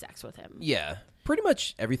then have sex with him. Yeah. Pretty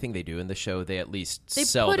much everything they do in the show, they at least They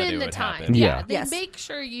sell put that in it the would time. happen. Yeah. They Yes. make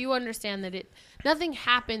sure you understand that nothing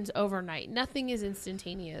happens overnight. Nothing is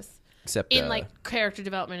instantaneous Except in like character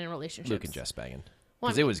development and relationships. Luke and Jess banging. Well,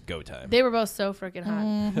 Because it was go time. They were both so freaking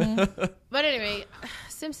hot. But anyway,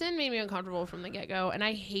 Simpson made me uncomfortable from the get-go, and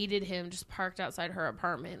I hated him just parked outside her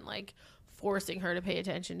apartment, like forcing her to pay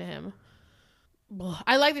attention to him. Ugh.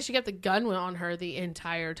 I like that she kept the gun on her the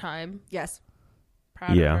entire time. Yes.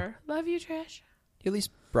 Proud Yeah. of her. Love you, Trish. He at least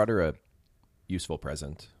brought her a useful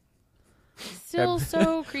present. Still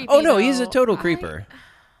so creepy. Oh, no, he's a though. total creeper.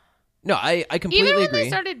 No, I completely Even when agree. they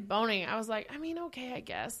started boning, I was like, I mean, okay, I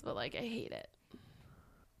guess, but like, I hate it.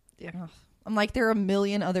 Yeah. I'm like, there are a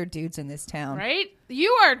million other dudes in this town. Right?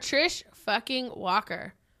 You are Trish fucking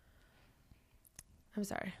Walker. I'm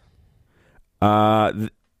sorry.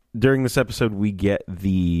 During this episode, we get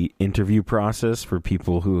the interview process for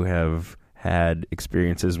people who have had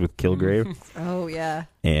experiences with Kilgrave, Oh yeah.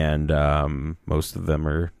 and most of them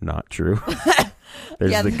are not true.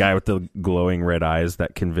 There's Yeah. the guy with the glowing red eyes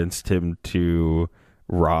that convinced him to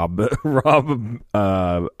rob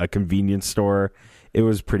a convenience store. It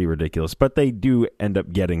was pretty ridiculous, but they do end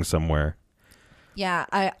up getting somewhere. Yeah,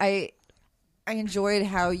 I enjoyed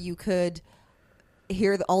how you could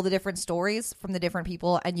hear all the different stories from the different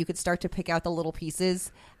people, and you could start to pick out the little pieces,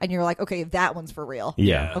 and you're like, okay, that one's for real.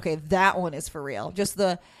 Yeah. Okay, that one is for real. Just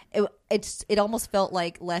it almost felt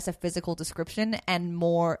like less a physical description and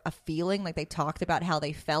more a feeling, like they talked about how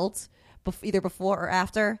they felt either before or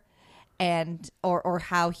after, and or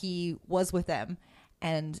how he was with them,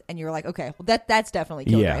 and you're like, okay, well that's definitely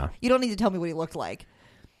Kilgrave. Yeah. You don't need to tell me what he looked like.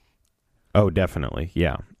 Oh, definitely.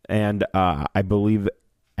 Yeah. And I believe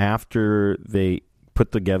after they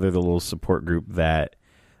put together the little support group that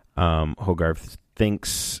Hogarth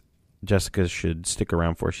thinks Jessica should stick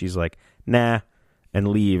around for, she's like, nah, and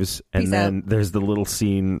leaves. And Peace then out. there's the little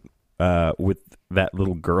scene with that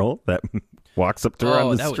little girl that walks up to her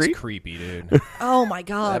on the that street. was creepy, dude. Oh my that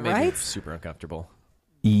god, made me right? super uncomfortable.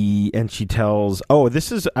 And she tells,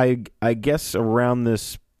 this is, I guess around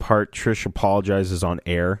this part, Trish apologizes on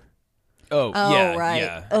air. Oh, Oh, yeah, right.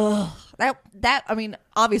 yeah. Ugh. That I mean,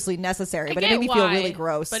 obviously necessary, but it get made me feel why, really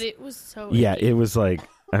gross. But it was so Yeah, icky. it was like,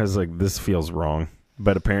 I was like, this feels wrong.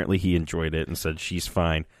 But apparently he enjoyed it and said she's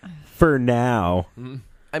fine for now.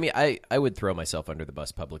 I mean, I would throw myself under the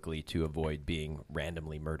bus publicly to avoid being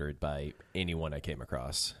randomly murdered by anyone I came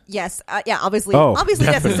across. yes, yeah, obviously Definitely.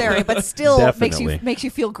 necessary, but still Definitely. makes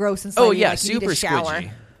you feel gross inside. Oh, you, yeah, like you need super a shower.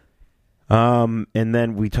 squidgy. And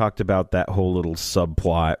then we talked about that whole little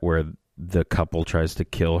subplot where the couple tries to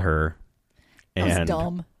kill her, That was and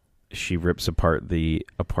dumb. she rips apart the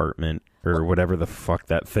apartment. or whatever the fuck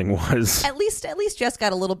that thing was. At least Jess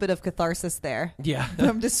got a little bit of catharsis there Yeah.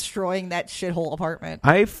 from destroying that shithole apartment.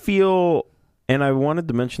 I feel, and I wanted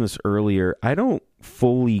to mention this earlier, I don't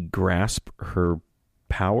fully grasp her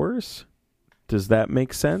powers. Does that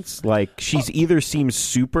make sense? Like, she's either seems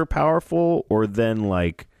super powerful or then,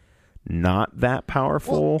 like, not that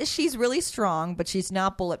powerful. Well, she's really strong, but she's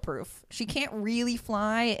not bulletproof. She can't really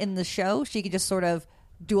fly in the show. She can just sort of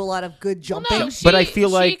do a lot of good jumping. Well, no, But I feel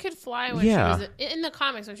like- she could fly when yeah. she was in the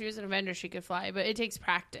comics. When she was an Avenger, she could fly, but it takes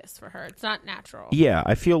practice for her. It's not natural. Yeah,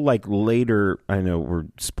 I feel like later, I know we're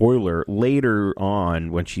spoiler, later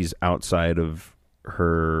on when she's outside of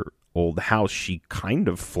her old house, she kind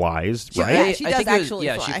of flies, right? Yeah, she does think actually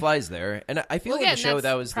yeah, fly. she flies there, and I feel Well, like in again, the show that's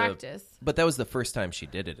that was practice. but that was the first time she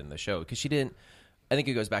did it in the show because she didn't. I think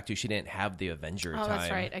it goes back to she didn't have the Avenger Oh, time. that's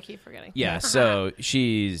right. I keep forgetting. Yeah, so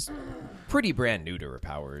she's pretty brand new to her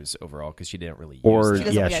powers overall because she didn't really use Or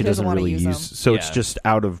them. she doesn't wanna really use use. them. So it's Yeah. just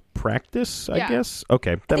out of practice, I Yeah. guess.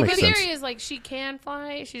 Okay, that The makes sense. theory is like she can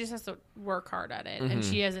fly. She just has to work hard at it, and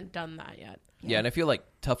she hasn't done that yet. Yeah, and I feel like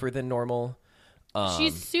tougher than normal.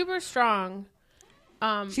 She's super strong.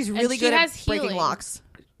 She's and really she good at has breaking healing. locks.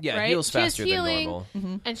 Yeah, Right? heals She has faster healing. than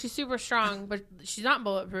normal. And she's super strong, but she's not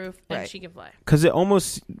bulletproof, and Right. she can fly. Because it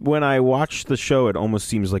almost, when I watch the show, it almost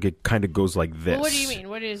seems like it kind of goes like this. Well, what do you mean?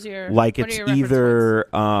 What is your Like what are it's your reference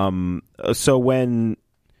either so when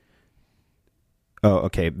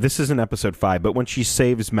this is in episode 5, but when she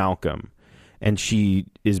saves Malcolm and she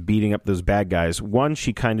is beating up those bad guys, one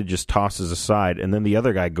she kind of just tosses aside, and then the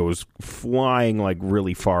other guy goes flying like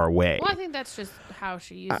really far away. points? Well, I think that's just how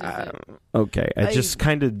she uses it. Okay, I just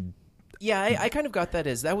kind of Yeah, I kind of got that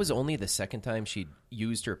as that was only the second time she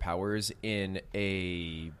used her powers in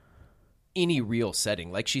any real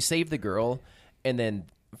setting. Like she saved the girl, and then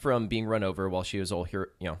from being run over while she was all here,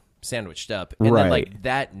 sandwiched up, and then Right. like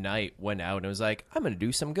that night went out and was like, I'm going to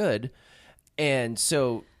do some good, and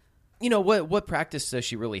so. What practice does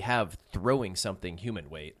she really have throwing something human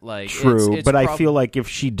weight? Like true, it's but I feel like if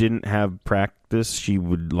she didn't have practice, she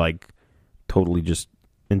would like totally just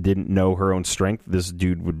and didn't know her own strength. This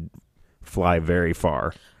dude would fly very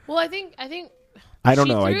far. Well, I think I don't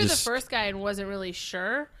she know. threw I just the first guy and wasn't really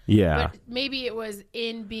sure. yeah. But maybe it was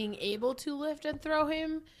in being able to lift and throw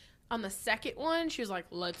him. On the second one, she was like,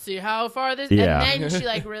 "Let's see how far this." Yeah. And then she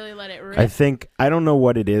like really let it rip. I don't know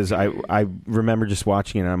what it is. I remember just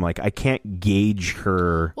watching it and I'm like, I can't gauge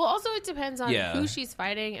her. Well, also it depends on Yeah. who she's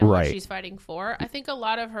fighting and Right. what she's fighting for. I think a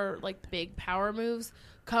lot of her like big power moves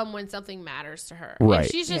come when something matters to her. Right.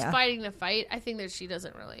 If she's just Yeah. fighting the fight, I think that she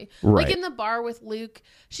doesn't really Right. like in the bar with Luke.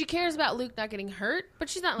 She cares about Luke not getting hurt, but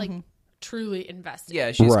she's not like truly invested.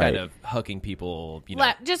 yeah, she's Right. kind of hugging people,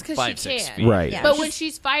 Just 'cause 5, she 6 can. feet. Right. Yeah. But she's- when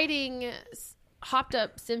she's fighting hopped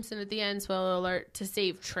up Simpson at the end, spoiler alert, to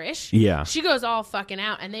save Trish, Yeah. she goes all fucking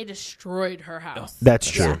out, and they destroyed her house. That's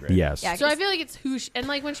true. Yeah. Yes. Yeah. So I feel like it's who, and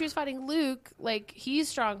like when she was fighting Luke, like he's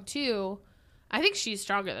strong too. I think she's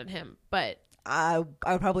stronger than him, but I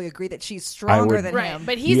would probably agree that she's stronger would- than right, him.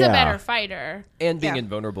 but he's Yeah. a better fighter. And being Yeah.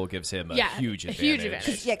 invulnerable gives him a Yeah, huge a advantage. huge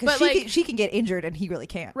advantage. Yeah, But, because she can get injured and he really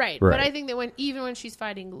can't. Right. Right. But I think that even when she's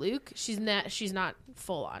fighting Luke, she's not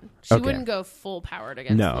full on. She Okay. wouldn't go full powered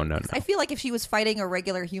against No, Luke. no, no. I feel like if she was fighting a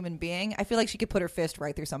regular human being, I feel like she could put her fist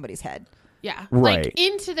right through somebody's head. Yeah, Right. like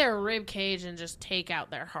into their rib cage and just take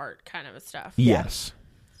out their heart, kind of a stuff. Yes.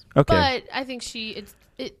 Okay. But I think it's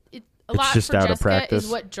a It's lot just for out of Jessica practice? is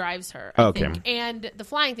what drives her. I Okay. think. And the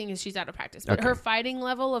flying thing is she's out of practice, but Okay. her fighting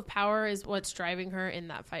level of power is what's driving her in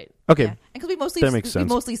that fight. Okay. Yeah. Because That makes sense. we've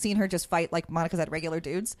mostly seen her just fight like Monica's had regular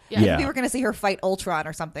dudes. Yeah. If we were going to see her fight Ultron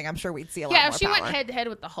or something, I'm sure we'd see a lot Yeah, more if she power. went head to head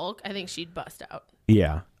with the Hulk, I think she'd bust out.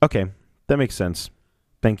 Yeah. Okay. That makes sense.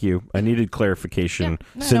 Thank you. I needed clarification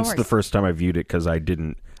No since worries. the first time I viewed it because I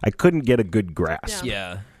couldn't get a good grasp.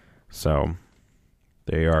 Yeah. So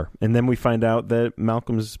there you are. And then we find out that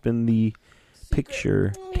Malcolm's been the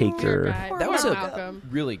picture taker. Guy. Poor That was a Malcolm.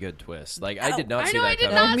 really good twist. Like I did not I see know, that I did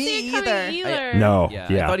coming. not Me see it coming either. either. No. Yeah,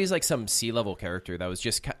 Yeah. I thought he's like some sea-level character that was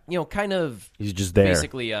just kind of He's just there.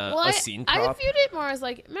 basically Well, a scene I prop. viewed it more as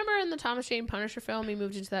like, remember in the Thomas Jane Punisher film, he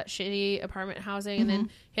moved into that shitty apartment housing, and then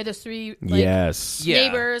he had those three like, Yes. Yeah.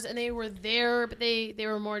 neighbors, and they were there, but they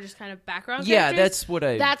were more just kind of background. Yeah, characters. that's what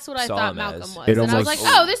I I saw thought him Malcolm as. was, It and I was like,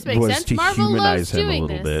 almost oh, this makes was sense. to Marvel humanize loves him a doing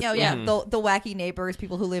little this. bit. Oh yeah, the wacky neighbors,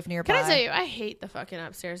 people who live nearby. Can I tell you, I hate the fucking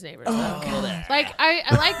upstairs neighbors. though. Like I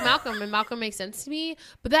like Malcolm, and Malcolm makes sense to me,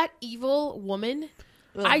 but that evil woman.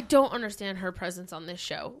 I don't understand her presence on this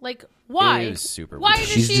show. Like, why? It was super why weird. does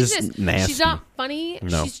She's she just exist? nasty. She's not funny.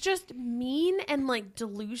 No. She's just mean and like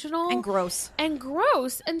delusional And gross. and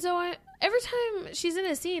gross. And so every time she's in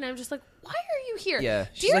a scene, I'm just like, why are you here? Yeah,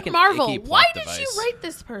 she's Dear like an Marvel, icky plot why did device. you write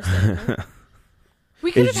this person?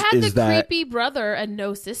 We could have had Is the that- creepy brother and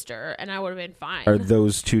no sister, and I would have been fine. Are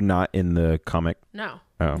those two not in the comic? No.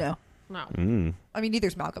 Oh. No. I mean,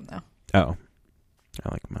 neither's Malcolm, though. Oh. I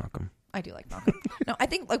like Malcolm. I do like Malcolm. No, I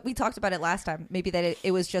think like we talked about it last time. Maybe that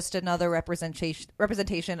it was just another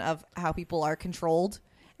representation of how people are controlled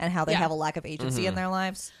and how they Yeah. have a lack of agency in their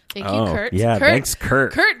lives. Thank you, Oh, Kurt. yeah, thanks,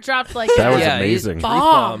 Kurt. Kurt dropped like That was a amazing.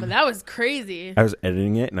 bomb. That was crazy. I was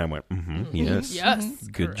editing it and I went, yes. Yes.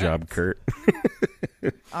 Good job, Kurt.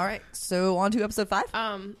 All right, so on to episode 5.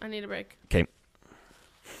 I need a break. Okay.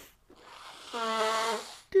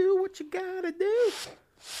 Do what you gotta do.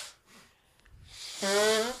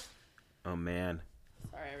 Oh, man.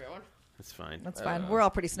 Sorry, everyone. That's fine. That's fine. We're all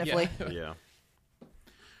pretty sniffly. Yeah.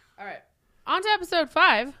 All right. On to episode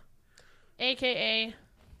 5, a.k.a.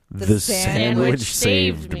 The sandwich sandwich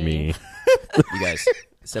saved me. You guys,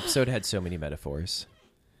 this episode had so many metaphors.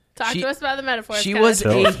 Talk to us about the metaphors. She Kenneth.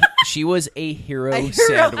 was a hero hero.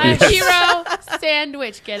 sandwich. A hero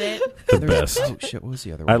sandwich. Get it? The best. Oh shit! What was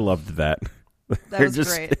the other one? I loved that. That They're was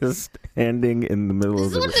just great. standing in the middle This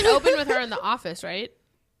of is what the... it opened with her in the office, right?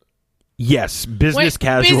 Yes, business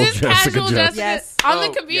casual business Jessica casual Jones. Jessica Yes. on Oh, the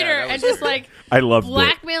yeah, computer that was and just great. like I loved it.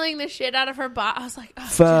 blackmailing the shit out of her bot. I was like,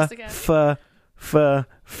 oh, Jessica.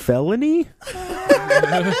 Felony?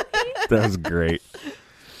 That was great.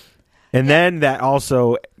 And then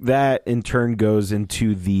that in turn goes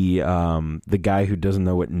into the guy who doesn't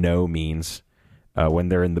know what no means when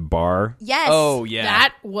they're in the bar. Yes. Oh yeah,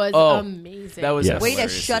 That was amazing. that was Yes. a Way to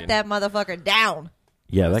hilarious shut scene. that motherfucker down.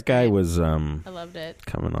 Yeah, that guy great. was I loved it.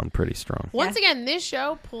 coming on pretty strong. Once again, this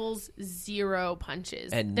show pulls 0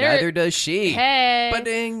 punches. And There- neither does she. Hey,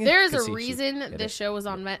 Ba-ding. there's Could a see she reason did this it. show was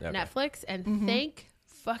on Okay. Netflix, and thank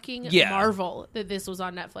fucking Yeah. Marvel that this was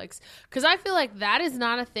on Netflix, because I feel like that is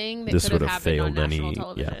not a thing that This could would have have happened on failed national any...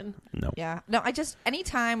 television. Yeah, no. Yeah. No,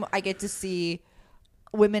 anytime I get to see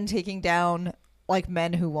women taking down like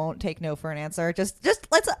men who won't take no for an answer, just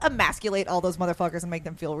let's emasculate all those motherfuckers and make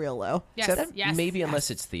them feel real low. Yes, Except- yes. Maybe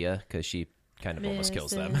unless it's Thea, because she kind of almost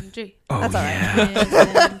kills them. Misandry. That's all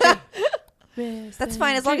right. Misandry. That's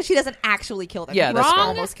fine as long as she doesn't actually kill them. Yeah, that's Wrong. fine.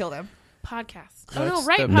 Almost kill them. Podcast. No, Oh no, it's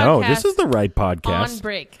right the- podcast. No, this is the right on podcast.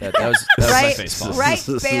 break. That was my Right, face palm. right.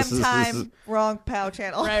 Spam time. Wrong POW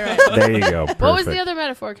channel. Right, right. There you go. Perfect. What was the other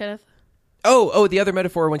metaphor, Kenneth? Oh, the other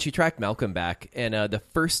metaphor when she tracked Malcolm back, and the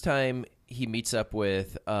first time he meets up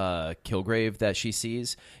with Kilgrave that she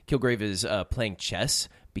sees, Kilgrave is playing chess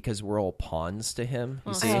because we're all pawns to him.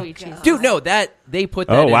 You Oh, see, sweet Jesus. dude, no, that they put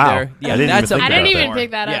that Oh, in wow. there. Yeah, I didn't that's even a think I didn't about even metaphor.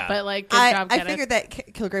 pick that Yeah. up, but like, good job, I Kenneth. figured that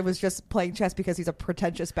Kilgrave was just playing chess because he's a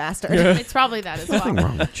pretentious bastard. It's probably that as well. Nothing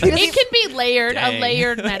wrong with He chess. doesn't It can be layered, a Dang.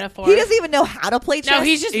 layered metaphor. He doesn't even know how to play chess. No,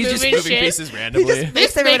 he's just moving shit. pieces randomly. He just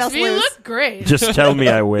This makes everyone makes else me lose. look great. Just tell me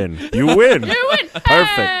I win. You win. You win. Perfect.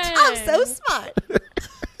 Hey! I'm so smart.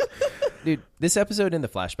 Dude, this episode in the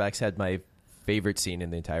flashbacks had my favorite scene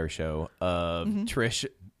in the entire show of Trish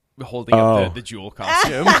holding up the jewel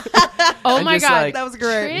costume. Oh I'm my just god, like- That was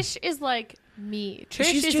great. Trish is like me. Trish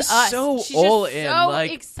She's is just us. so She's all just in. so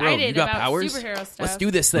Like, excited bro, you got about powers? superhero stuff. Let's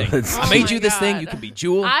do this thing. Let's I Oh made my you this thing. God. You can be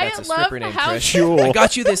Jewel. I That's a love stripper named how- Trish. Jewel. I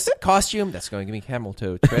got you this costume. That's going to be camel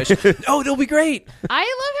toe, Trish. Oh, it'll be great. I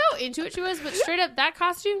love how into it she was, but straight up that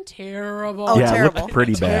costume, terrible. Oh, Yeah, it terrible. looked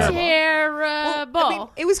pretty bad. Terrible. I mean,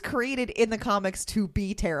 it was created in the comics to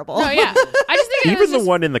be terrible. no, yeah. I just think it Even was the just,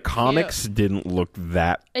 one in the comics didn't look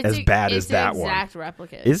that as bad as that it's one. an exact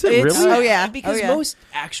replicate. Is it It's- really? Oh, yeah. Because Oh, yeah. most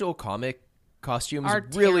actual comic costumes Are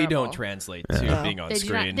really terrible. don't translate to No. being on They do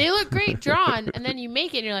screen. not. They look great drawn, and then you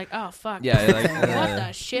make it, and you're like, oh fuck. Yeah, like, what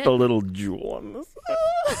the shit? A little jewel on this.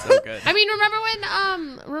 so good. I mean,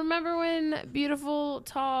 remember when beautiful,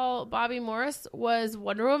 tall Bobby Morris was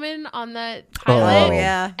Wonder Woman on that pilot? Oh,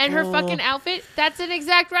 yeah. And her Oh. fucking outfit, that's an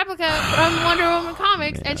exact replica from Wonder Woman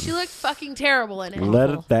comics, and she looked fucking terrible in it.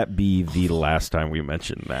 Let that be the last time we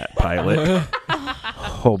mention that pilot.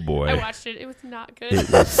 Oh boy. I watched it. It was not good.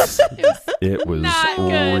 It was not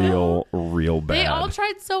good. real bad. They all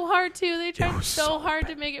tried so hard too. They tried was so so hard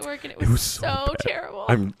to make it work, and it was, so bad. terrible.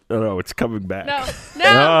 No, it's coming back. No,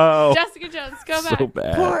 No. Jessica Jones, go back. So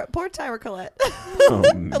bad. Poor Tyra Collette. Oh,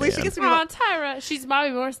 At least she man. gets to be. Aw, Tyra. She's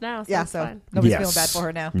Bobby Morris now. So Yeah, it's so fine. nobody's Yes. feeling bad for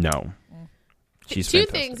her now. No. She's Two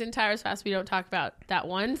fantastic. things in Tyra's past we don't talk about. That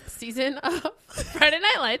one season of Friday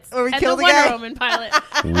Night Lights Where we and killed the the Wonder guy. Woman pilot.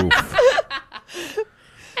 Oof.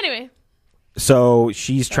 Anyway, So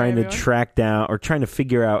she's trying to everyone. track down or trying to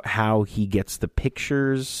figure out how he gets the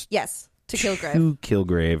pictures Yes, to Kilgrave. to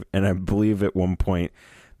Kilgrave. And I believe at one point,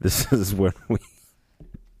 this is when we...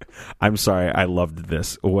 I'm sorry, I loved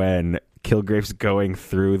this. When Kilgrave's going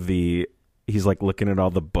through he's like looking at all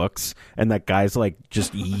the books, and that guy's like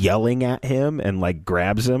just yelling at him and like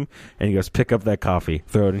grabs him, and he goes, "Pick up that coffee,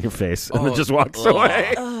 throw it in your face," and then just walks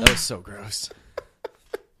away. That was so gross.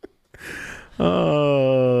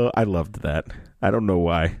 Oh, I loved that. I don't know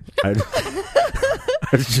why. I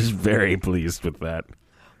was just very pleased with that.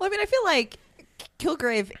 Well, I mean, I feel like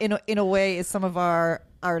Kilgrave, in a way, is some of our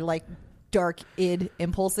like dark id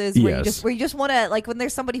impulses, where you just want to, like, when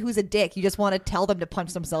there's somebody who's a dick, you just want to tell them to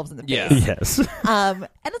punch themselves in the face. Yes. And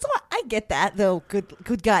it's I get that, though.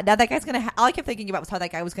 Good God, now that guy's gonna. All I kept thinking about was how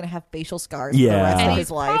that guy was gonna have facial scars for the rest and of he's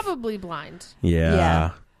his life. probably blind.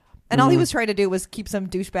 Yeah. And all he was trying to do was keep some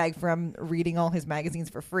douchebag from reading all his magazines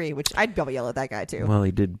for free, which I'd probably yell at that guy too. Well,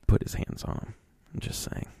 he did put his hands on him. I'm just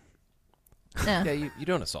saying. Yeah, you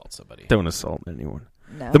don't assault somebody. Don't assault anyone.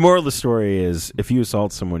 No. The moral of the story is, if you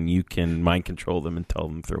assault someone, you can mind control them and tell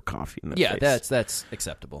them to throw coffee in their face. That's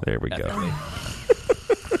acceptable. There we go.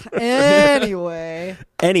 Anyway.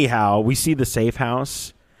 Anyhow, we see the safe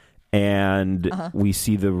house, and we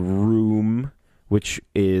see the room, which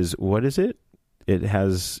is, what is it? It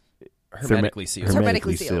has Hermetically sealed.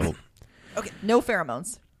 Hermetically sealed. Okay, no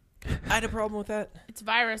pheromones. I had a problem with that. It's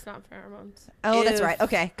virus, not pheromones. Oh, that's right.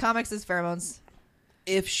 Okay, comics is pheromones.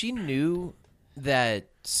 If she knew that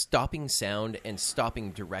stopping sound and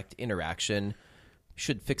stopping direct interaction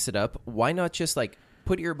should fix it up, why not just like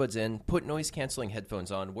put earbuds in, put noise canceling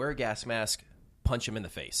headphones on, wear a gas mask, punch him in the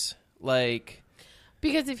face? Like,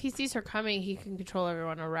 because if he sees her coming, he can control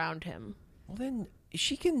everyone around him. Well, then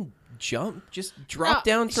she can jump, just drop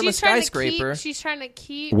down from a skyscraper. She's trying to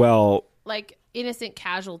keep like innocent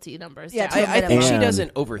casualty numbers. Yeah, down. I think she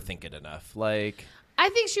doesn't overthink it enough. Like, I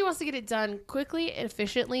think she wants to get it done quickly,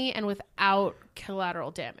 efficiently, and without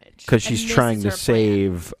collateral damage. Because she's trying to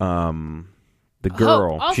save the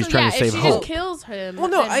girl. Also, she's trying to save if she Hope. just kills him. well,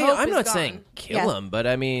 no, then Hope I'm is not gone. saying kill him, but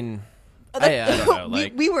I mean, I don't know.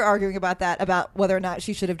 Like, we were arguing about whether or not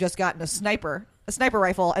she should have just gotten a sniper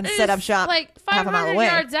rifle and set up shop like half a mile 500 away.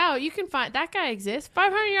 yards out. You can find that guy exists.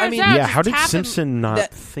 500 yards mean, out. Yeah, just how did tap him. Simpson not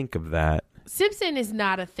think of that? Simpson is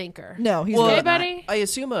not a thinker. No, he's well, really okay, not. buddy. I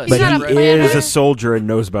assume a He's But not he a planner. is a soldier and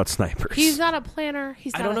knows about snipers. He's not a planner.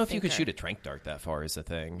 He's I not don't know a if you could thinker. shoot a trank dart that far is the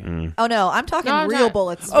thing. Oh no, I'm talking No, I'm real not.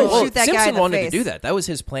 bullets. Simpson Shoot that guy in the wanted face. to do that. That was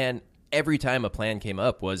his plan. Every time a plan came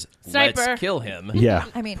up was, Sniper. let's kill him. Yeah.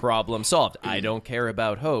 I mean, Problem solved. I don't care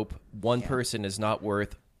about Hope. One person is not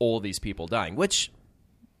worth all these people dying, which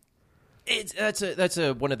that's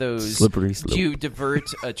a one of those Slippery slope. You divert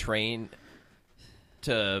a train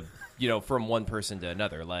to, from one person to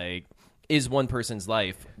another. Like, is one person's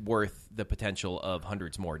life worth the potential of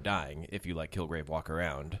hundreds more dying if you let Kilgrave walk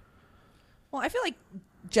around? well, I feel like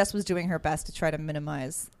Jess was doing her best to try to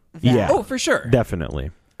minimize that. Yeah. Oh, for sure. I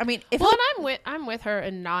Definitely. mean, if Well, and I'm with her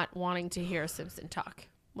in not wanting to hear Simpson talk.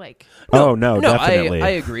 Like, No, definitely. I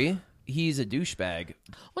agree. He's a douchebag.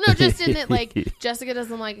 well, no, just in that, like, Jessica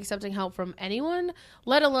doesn't like accepting help from anyone,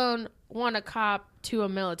 let alone one, a cop, two, a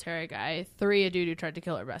military guy, three, a dude who tried to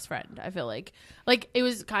kill her best friend. I feel like it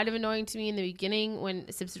was kind of annoying to me in the beginning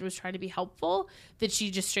when Simpson was trying to be helpful that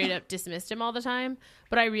she just straight up dismissed him all the time.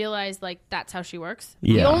 But I realized, like, that's how she works.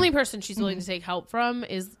 Yeah. The only person she's willing to take help from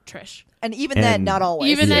is Trish. and even then, not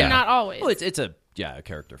always. Even Yeah. then, not always. Well, it's a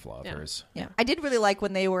character flaw of Yeah. hers. Yeah, I did really like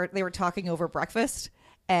when they were talking over breakfast,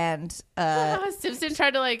 and Simpson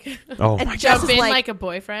tried to, like, Oh and my Jess jump is in like, like a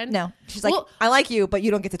boyfriend. no, she's like, Well- I like you, but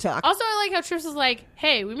you don't get to talk. Also, I like how Trish was like,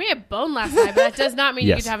 "Hey, we may have boned last night, but that does not mean you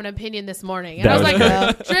Yes. get to have an opinion this morning." And That I was was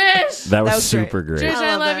like, great. "Trish, That was was great. super great. Trish, I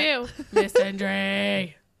I love love that. you, Miss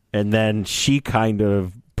Andre." And then she kind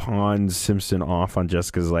of pawns Simpson off on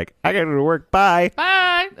Jessica's like, I gotta go to work, bye.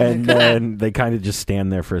 Bye. And then they kind of just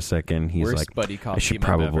stand there for a second. He's Worst like, buddy cop I should team I've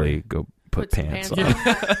probably ever- go put some pants pants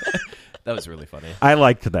on. That was really funny. I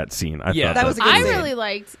liked that scene. I Yeah. thought That was a good I scene. really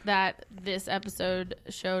liked that this episode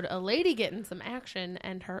showed a lady getting some action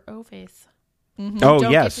and her O face. Oh,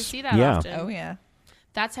 Don't yes. get to see that yeah. often. Oh yeah.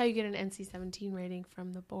 That's how you get an NC-17 rating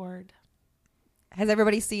from the board. Has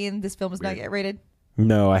everybody seen this film is not yet rated?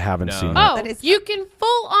 No, I haven't No. seen it. Oh, That is- you can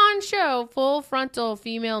full on show full frontal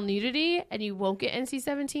female nudity and you won't get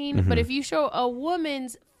NC-17. Mm-hmm. But if you show a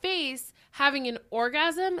woman's face having an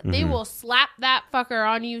orgasm, they Mm-hmm. will slap that fucker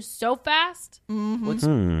on you so fast. What's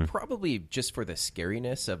Hmm. probably just for the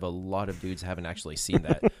scariness of a lot of dudes haven't actually seen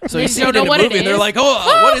that. So They you see don't it know in a what it movie and they're is. like,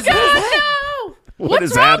 what is God, this? no! What What's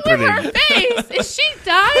is wrong with happening? her face? Is she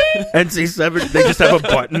dying? NC7, they just have a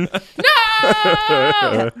button.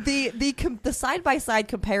 No! The side by side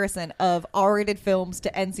comparison of R-rated films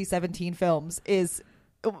to NC-17 films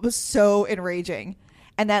was so enraging.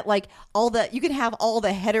 and that like you can have all the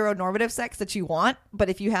heteronormative sex that you want, but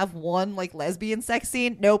if you have one like lesbian sex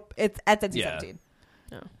scene, nope, it's at NC-17.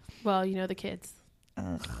 No. Well, the kids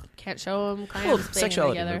can't show them. Well,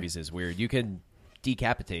 sexuality in movies is weird. You can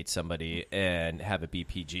decapitate somebody and have it be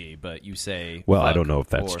PG, but you say, well, I don't know if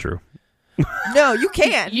that's true. No, you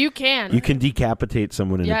can. You can. You can decapitate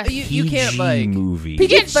someone in a PG you can't, like, movie. You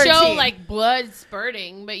can show PG-13. like blood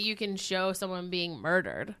spurting, but you can show someone being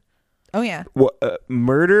murdered. Oh yeah.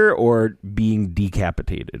 Murder or being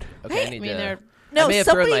decapitated? Okay, I mean, they're. No, I may have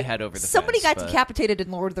thrown my head over the somebody fence, got decapitated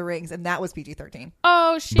in Lord of the Rings, and that was PG-13.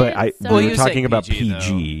 Oh shit! But so- we you were say talking about PG,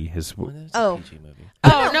 PG. Oh. PG movie.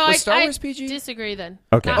 Oh no, Was I Star Wars PG? disagree then.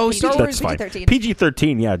 Okay. Not Oh, PG. Star Wars That's fine. PG-13.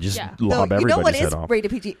 PG-13, yeah, just Yeah. lob No, you know what everybody's is head off.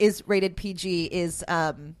 rated PG is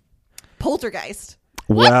Poltergeist.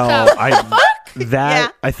 Well, Yeah.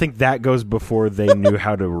 I think that goes before they knew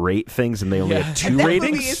how to rate things, and they only had 2 That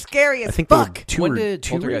ratings. movie is scary as I think there were fuck. 2 When or did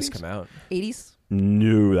 2 Poltergeist ratings? come out? 80s.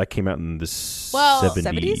 No, that came out in the Well,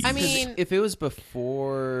 70s. I mean, If it was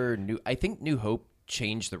before I think New Hope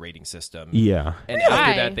changed the rating system. yeah. And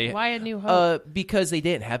why? after that, Why a New Hope? because they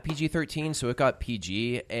didn't have PG-13, so it got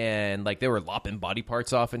PG, and like they were lopping body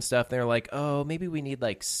parts off and stuff. They're like, oh, maybe we need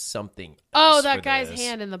like something. Oh, else that for guy's this.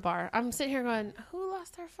 hand in the bar. I'm sitting here going, who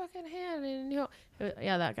lost their fucking hand in New Hope?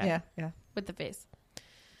 Yeah, that guy. Yeah. With the face.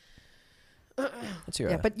 Let's hear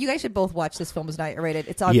Yeah, it. but you guys should both watch this film. Is not rated.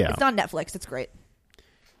 It's on. Yeah. It's on Netflix. It's great.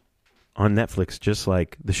 On Netflix, just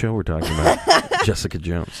like the show we're talking about, Jessica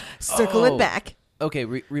Jones. Circle it back. Okay,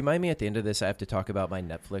 remind me at the end of this. I have to talk about my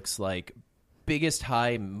Netflix biggest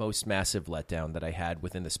high, most massive letdown that I had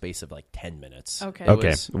within the space of like 10 minutes. Okay.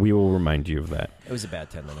 Okay, we will remind you of that. It was a bad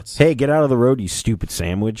 10 minutes. Hey, get out of the road, you stupid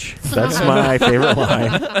sandwich. That's my favorite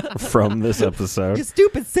line from this episode. You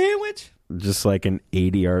stupid sandwich. Just like an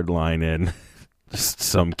 80-yard line in. Just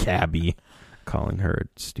some cabbie calling her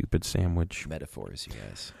a stupid sandwich. Metaphors, you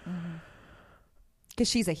guys. Because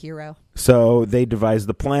she's a hero. So they devised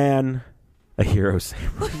the plan. A hero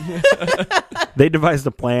sandwich. They devised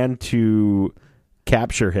a plan to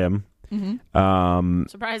capture him. Mm-hmm.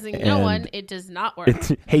 Surprising no and one, it does not work.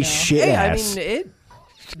 Hey, shit Hey, ass. I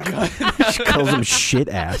mean, She calls him shit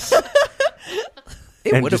ass.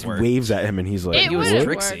 it And would just have worked. waves at him, and he's like, It He was would've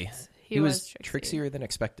tricksy. worked. He was tricksy. trixier than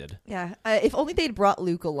expected. Yeah. If only they'd brought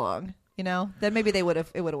Luke along, then maybe they would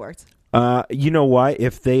have. It would have worked. You know what?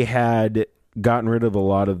 If they had gotten rid of a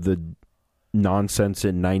lot of the nonsense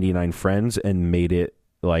in 99 Friends and made it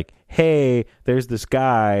like, hey, there's this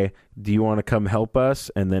guy, do you want to come help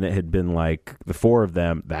us? And then it had been like the 4 of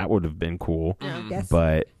them, that would have been cool. Yeah.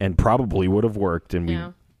 Yes. And probably would have worked, and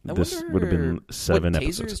Yeah. this would have been 7 would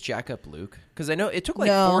episodes. tasers jack up Luke? Because I know it took like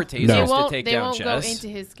No. 4 tasers No. to take They down won't Jess. go into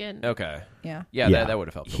his skin. Okay. Yeah. Yeah, Yeah. that would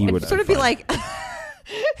have helped. He a lot would It'd better. sort of be like.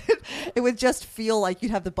 It would just feel like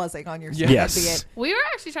you'd have the buzzing on your skin. Yes. That'd be it. We were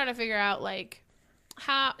actually trying to figure out like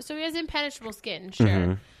how. So he has impenetrable skin,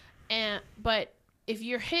 sure, but if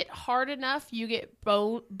you're hit hard enough, you get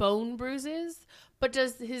bone bruises. But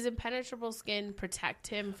does his impenetrable skin protect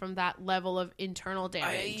him from that level of internal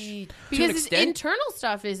damage? To Because an his extent, internal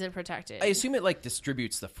stuff isn't protected. I assume it like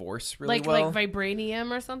distributes the force really like well. like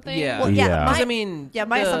vibranium or something. Yeah. Well, yeah. Yeah. 'Cause, My, I mean,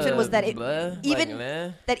 my assumption was that it even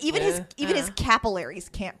yeah. his capillaries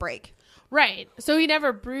can't break. Right. So he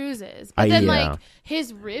never bruises. But then, yeah. like,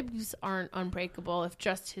 his ribs aren't unbreakable if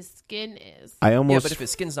just his skin is. I Yeah, almost, but if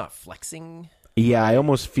his skin's not flexing, I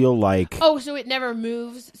almost feel like, Oh, so it never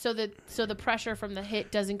moves, so the pressure from the hit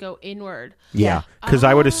doesn't go inward. yeah, because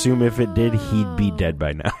I would assume if it did, he'd be dead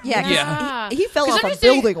by now. Yeah. 'cause Yeah. He fell 'Cause off I'm a just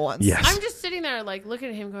saying- building once. Yes. I'm just sitting there, like, looking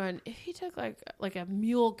at him going, if he took, like a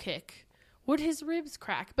mule kick, would his ribs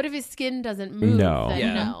crack? But if his skin doesn't move, No. then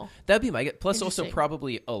Yeah. no. that'd be my guess. Plus, also Interesting.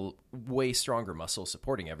 probably a way stronger muscle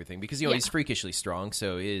supporting everything because Yeah. he's freakishly strong.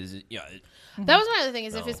 So That was my other thing,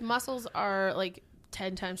 is if his muscles are, like,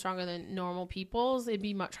 10 times stronger than normal people's, it'd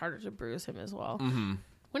be much harder to bruise him as well. Mm-hmm.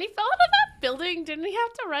 When he fell out of that building, didn't he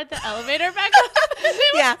have to ride the elevator back up? It was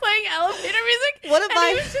Yeah. playing elevator music. One of and my-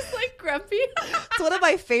 he was just like grumpy. It's one of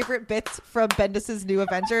my favorite bits from Bendis's New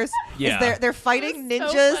Avengers. Yeah. Is they're fighting It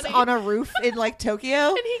was so ninjas funny. on a roof in like Tokyo,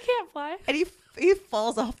 And he can't fly. and he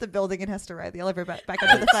falls off the building and has to ride the elevator back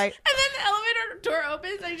up to the fight. And then the elevator door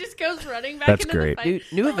opens and he just goes running back That's into great. the fight.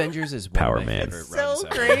 New Avengers is one Power of my Man. favorite So runs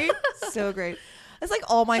ever. great, so great. It's like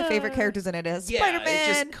all my favorite characters in it is Yeah, Spider-Man,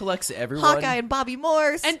 it just collects everyone. Hawkeye, and Bobby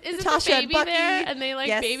Morse, And isn't Natasha the and baby Bucky. there? And they like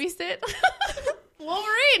Yes. babysit?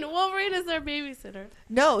 Wolverine. Wolverine is their babysitter.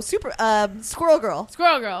 No, Squirrel Girl.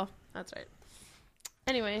 Squirrel Girl. That's right.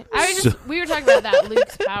 Anyway, we were talking about that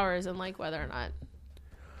Luke's powers and like whether or not.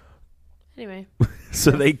 Anyway,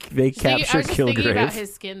 So they I capture was just thinking about Kilgrave.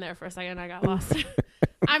 his skin there for a second. I got lost.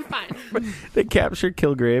 I'm fine. They capture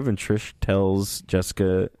Kilgrave, and Trish tells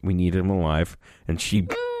Jessica we need him alive, and she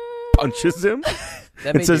punches him.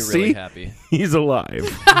 That made me says, really "See? happy. He's alive."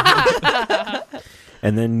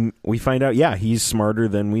 And then we find out, he's smarter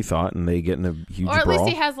than we thought, and they get in a huge Or at brawl.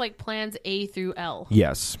 least he has like plans A through L.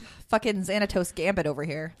 Yes. Fucking Xanatos Gambit over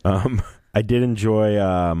here. I did enjoy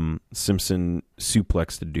Simpson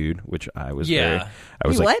suplexed the dude, which I was Yeah. I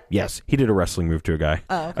was He like, what? yes, he did a wrestling move to a guy.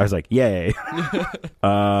 Oh, okay. I was like, yay.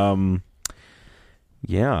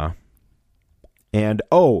 Yeah. And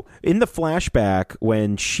in the flashback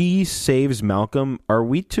when she saves Malcolm, are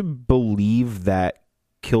we to believe that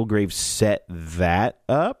Kilgrave set that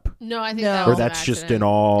up? No, I think No. that Or was an that's just accident. an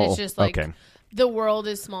all It's just like okay. the world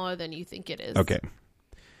is smaller than you think it is. Okay.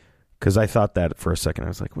 Because I thought that for a second. I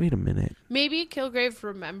was like, wait a minute. Maybe Kilgrave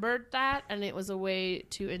remembered that, and it was a way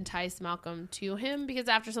to entice Malcolm to him, because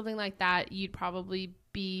after something like that, you'd probably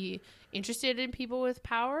be interested in people with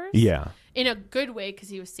powers. Yeah. In a good way, because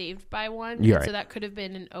he was saved by one. You're and So right. that could have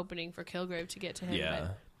been an opening for Kilgrave to get to him. Yeah.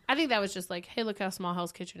 But I think that was just like, hey, look how small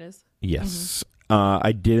Hell's Kitchen is. Yes.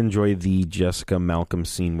 I did enjoy the Jessica Malcolm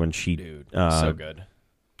scene when she Dude, so good.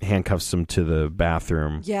 handcuffs him to the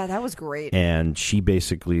bathroom. Yeah, that was great. And she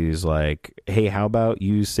basically is like, hey, how about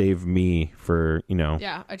you save me for,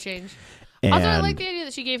 Yeah, a change. And Also, I like the idea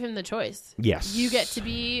that she gave him the choice. Yes. You get to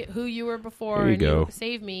be who you were before There you and go. you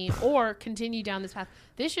save me, or continue down this path.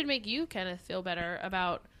 This should make you kind of feel better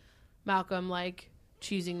about Malcolm, like,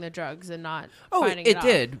 choosing the drugs and not fighting it it off.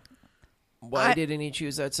 did. Why didn't he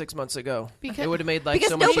choose that 6 months ago? Because- It would have made life because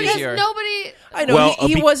so much nobody- easier. Nobody... I know Well,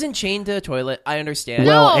 he wasn't chained to a toilet. I understand.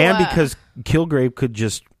 well, No, and because Kilgrave could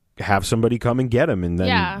just have somebody come and get him and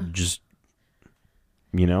then just,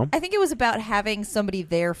 I think it was about having somebody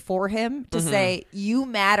there for him to say, you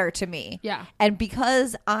matter to me. Yeah. And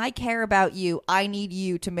because I care about you, I need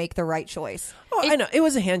you to make the right choice. Oh, I know it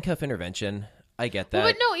was a handcuff intervention. I get that.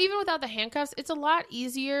 Well, but no, even without the handcuffs, it's a lot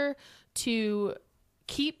easier to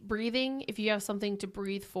keep breathing if you have something to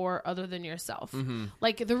breathe for other than yourself.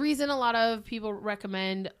 Like, the reason a lot of people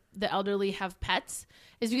recommend the elderly have pets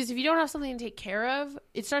is because if you don't have something to take care of,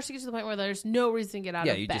 it starts to get to the point where there's no reason to get out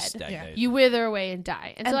of you bed. just stagnate. You wither away and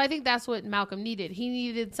die. And so I think that's what Malcolm needed. He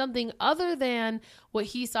needed something other than what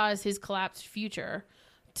he saw as his collapsed future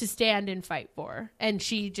to stand and fight for. And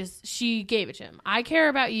she gave it to him. I care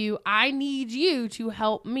about you. I need you to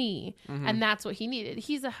help me. And that's what he needed.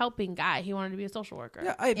 He's a helping guy. He wanted to be a social worker.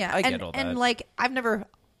 Yeah, I get all that. And like, I've never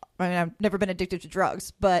been addicted to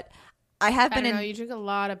drugs, but I have I been don't in. know. You drink a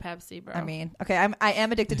lot of Pepsi, bro. I mean, okay, I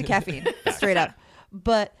am addicted to caffeine, straight up.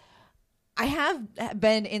 But I have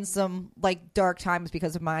been in some like dark times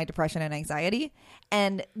because of my depression and anxiety,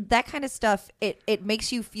 and that kind of stuff. It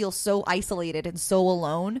makes you feel so isolated and so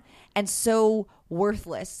alone and so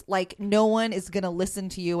worthless. Like no one is going to listen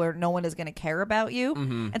to you or no one is going to care about you.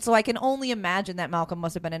 And so I can only imagine that Malcolm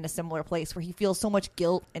must have been in a similar place where he feels so much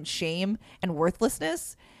guilt and shame and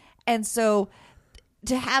worthlessness, and so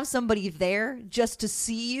to have somebody there just to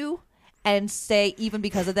see you and say, even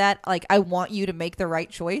because of that, like, I want you to make the right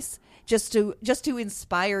choice, just to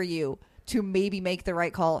inspire you to maybe make the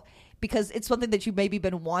right call, because it's something that you maybe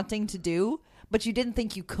been wanting to do, but you didn't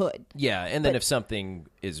think you could. Yeah, and then But- if something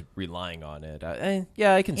is relying on it, I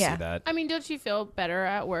can see Yeah. that. I mean, don't you feel better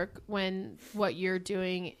at work when what you're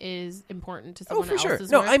doing is important to Oh, someone for sure. else's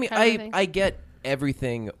No, work? I mean, kind of thing? I get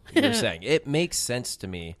everything you're saying. It makes sense to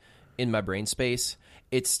me in my brain space.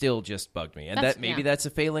 It still just bugged me, and That's- that maybe yeah. that's a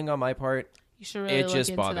failing on my part. You should really it look just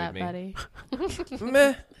into bothered that, me. buddy.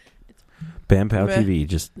 Meh. Bam Pow Meh. TV,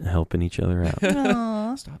 just helping each other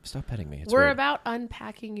out. Stop petting me. It's We're weird. about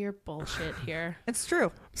unpacking your bullshit here. It's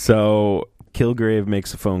true. So Kilgrave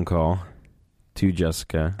makes a phone call to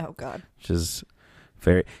Jessica, Oh God. which is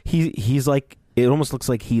very. He's like, it almost looks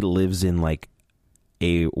like he lives in like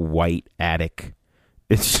a white attic.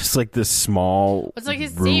 It's just like this small. It's like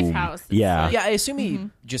his room. safe house. It's Yeah, like- Yeah, I assume he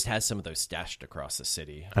just has some of those stashed across the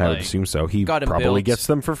city. I would Like, assume so. He got 'em probably built. gets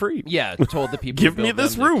them for free. Yeah, told the people. Give who me built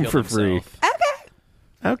this them to room kill for free. himself.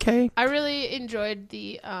 Okay. I really enjoyed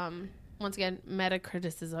the once again meta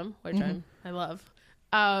criticism, which I love,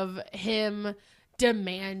 of him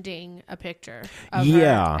demanding a picture of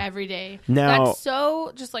Yeah. her every day. Now- That's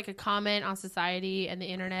so just like a comment on society and the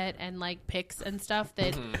internet and like pics and stuff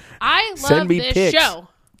that I love Send me this pics. show.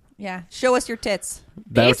 Yeah. Show us your tits.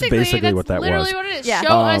 That's basically that's what that literally was. what it is. Yeah.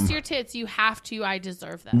 Show us your tits. You have to. I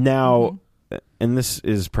deserve them. Now, and this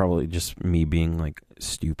is probably just me being like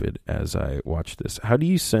stupid as I watch this. How do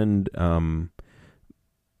you send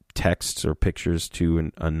texts or pictures to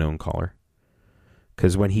an unknown caller?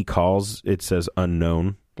 Because when he calls, it says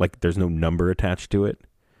unknown. Like there's no number attached to it.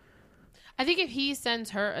 I think if he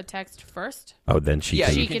sends her a text first. Oh, then she Yeah,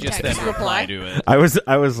 can. you She can can just text then reply to it. I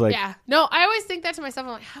was like, Yeah. No, I always think that to myself.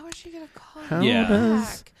 I'm like, how is she going to call how me Yeah.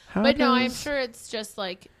 does? back? How But no, I'm does- sure it's just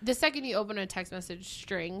like the second you open a text message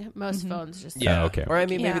string, most phones just. Yeah. Oh, okay. Or I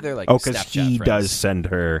mean, maybe Yeah. they're like Oh, because Snapchat he friends. does send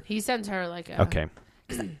her. He sends her like a. Okay.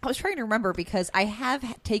 I was trying to remember because I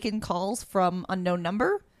have taken calls from unknown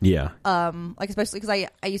number. Yeah. Like especially because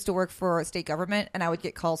I used to work for state government and I would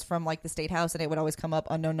get calls from like the state house and it would always come up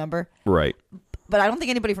unknown number. Right. But I don't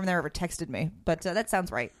think anybody from there ever texted me. But that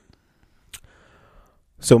sounds right.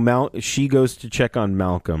 So she goes to check on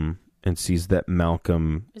Malcolm and sees that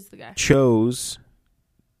Malcolm Is the guy. chose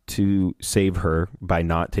to save her by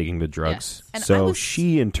not taking the drugs. Yes. And I So was-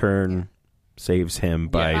 she in turn saves him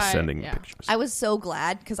by Yeah. sending Yeah. pictures. I was so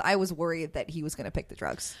glad because I was worried that he was going to pick the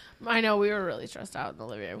drugs. I know we were really stressed out in the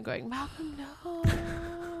living room, going, Malcolm,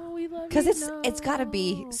 no, we love you. Because no." it's got to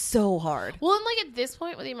be so hard. Well, and like at this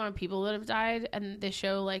point, with the amount of people that have died, and the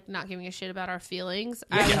show like not giving a shit about our feelings,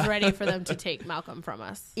 I was ready for them to take Malcolm from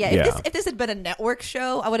us. Yeah, Yeah. if this had been a network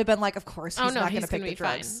show, I would have been like, of course he's Oh, no, not going he's to pick gonna the be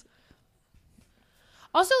fine. drugs.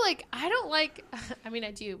 Also, like I don't like. I mean,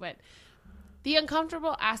 I do, but the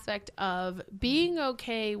uncomfortable aspect of being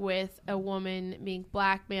okay with a woman being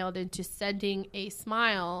blackmailed into sending a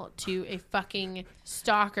smile to a fucking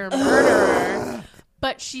stalker murderer,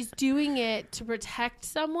 but she's doing it to protect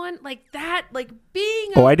someone like that, like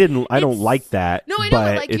being. Oh, I don't it's- like that. No, I know,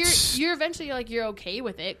 but like you're eventually like you're okay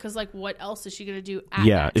with it because like what else is she gonna do? At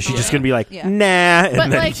Yeah. that Is she just time? going to be like, Yeah. nah, and But,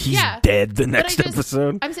 then like, he's yeah. dead the But next I just-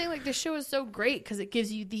 episode? I'm saying like the show is so great because it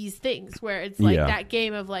gives you these things where it's like Yeah. that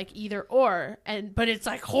game of like either or, but it's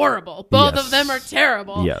like horrible. Both Yes. of them are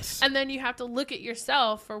terrible. Yes. and then you have to look at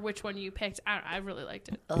yourself for which one you picked. I really liked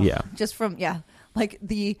it. Yeah. Just from like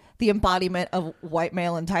the embodiment of white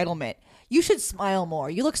male entitlement. You should smile more.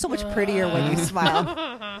 You look so much prettier when you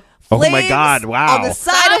smile. Oh my Flames God, wow. On the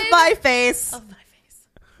side of my face. Of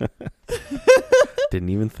my face. Didn't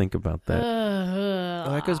even think about that.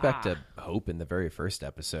 Well, that goes back to Hope in the very first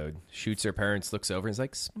episode. Shoots her parents, looks over, and is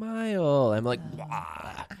like, "Smile." I'm like,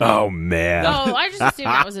 "Wah." Oh, man. Oh, I just assumed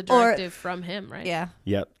that was a directive from him, right? Yeah.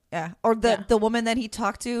 Yep. Yeah. Or the Yeah. the woman that he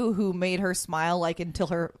talked to who made her smile like until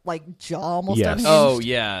her like jaw almost Yes. unhinged. "Oh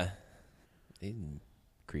yeah,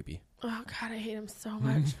 creepy." Oh God, I hate him so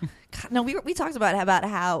much. God, no, we talked about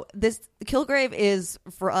how this Kilgrave is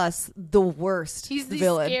for us the worst He's the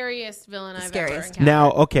villain. scariest villain I've ever Scariest. encountered.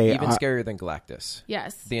 Now, okay. Even scarier than Galactus.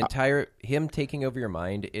 Yes. The entire him taking over your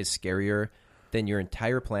mind is scarier than your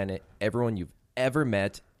entire planet, everyone you've ever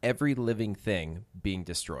met, every living thing being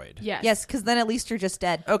destroyed. Yes. Yes, because then at least you're just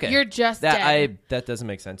dead. Okay, You're just that dead. that doesn't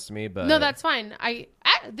make sense to me, but No, that's fine.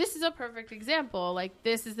 This is a perfect example. Like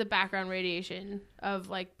this is the background radiation of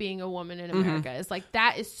like being a woman in America. It's like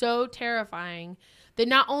that is so terrifying that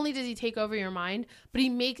not only does he take over your mind, but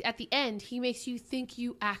at the end he makes you think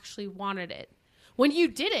you actually wanted it. When you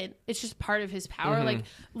didn't, it's just part of his power. Like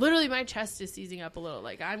literally my chest is seizing up a little.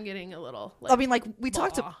 Like I'm getting a little like I mean, like we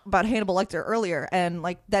talked about Hannibal Lecter earlier, and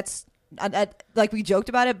like that's like we joked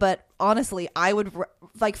about it, but honestly, I would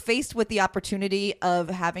like faced with the opportunity of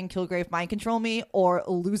having Kilgrave mind control me or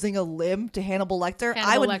losing a limb to Hannibal Lecter,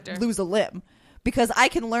 I would lose a limb because I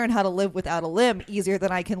can learn how to live without a limb easier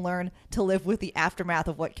than I can learn to live with the aftermath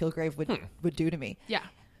of what Kilgrave would do to me. Yeah.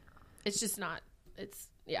 It's just not. It's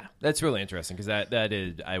yeah. That's really interesting because that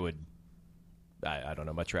is I don't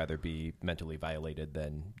know, much rather be mentally violated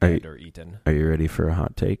than dead or eaten. Are you ready for a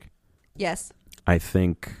hot take? Yes. I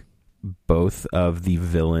think both of the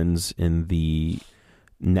villains in the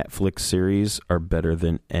Netflix series are better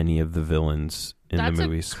than any of the villains in That's the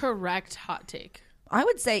movies. a correct hot take. I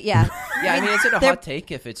would say, yeah. Yeah, I mean, is it a They're- hot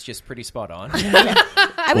take if it's just pretty spot on?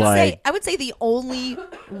 I would say the only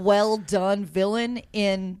well done villain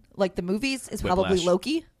in like the movies is probably Whiplash.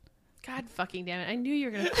 Loki. God fucking damn it. I knew you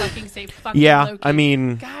were going to fucking say fucking Yeah, Loki. I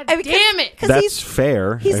mean, God I mean, damn it. Because that's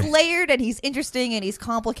fair. He's layered and he's interesting and he's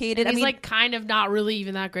complicated. He's I mean, like kind of not really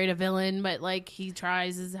even that great a villain, but like he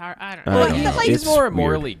tries his hard. I don't I know. Well, don't you know. know, like, He's It's more a weird.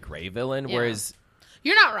 morally gray villain, Yeah. whereas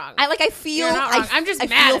You're not wrong. I feel. You're not wrong. I'm just I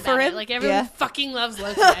mad feel about for it. him. Like everyone Yeah. fucking loves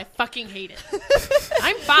Loki. I fucking hate it.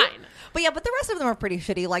 I'm fine. But yeah, but the rest of them are pretty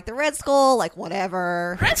shitty. Like the Red Skull, like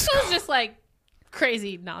whatever. Red Skull's just like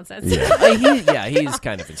crazy nonsense. he's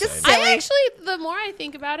kind of insane. Just- I actually, the more I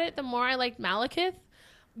think about it, the more I like Malekith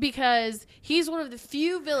because he's one of the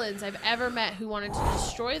few villains I've ever met who wanted to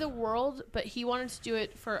destroy the world, but he wanted to do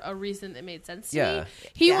it for a reason that made sense to Yeah. me.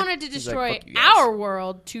 He Yeah. wanted to like, destroy "Fuck you guys." our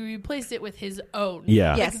world to replace it with his own.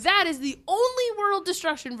 Yeah. Yes. Like, that is the only world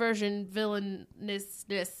destruction version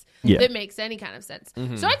villainousness Yeah. that makes any kind of sense.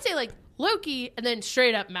 Mm-hmm. So I'd say like Loki and then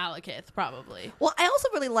straight up Malekith probably. Well, I also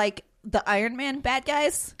really like the Iron Man bad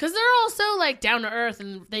guys. Because they're all so like down to earth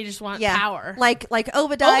and they just want power. Like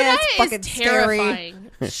Obadiah, it's fucking is scary.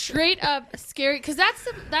 terrifying. Straight up scary. Because that's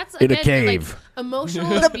In a again, cave. Like, emotional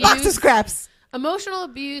The box of abuse. scraps. Emotional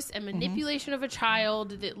abuse and manipulation of a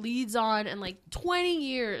child that leads on and like 20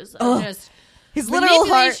 years of just His literal heart.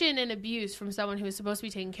 manipulation and abuse from someone who is supposed to be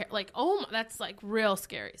taking care. Like, that's like real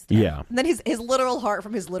scary stuff. Yeah. And then his literal heart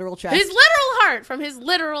from his literal chest. His literal heart from his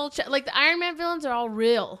literal like the Iron Man villains are all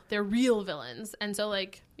real. They're real villains, and so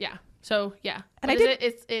like yeah. So yeah, And what is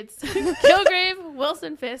it? It's Kilgrave,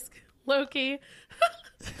 Wilson Fisk, Loki,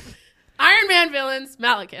 Iron Man villains,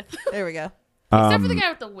 Malekith. There we go. Except for the guy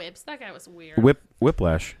with the whips. That guy was weird.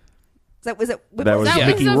 Whiplash. Was it? That was Is that Yeah.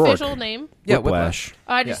 his Mickey Rourke. official name? Yeah, Whiplash.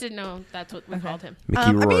 Oh, I just Yeah. didn't know that's what we called him. Mickey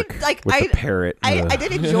I mean, Rourke like, with the parrot. and I the-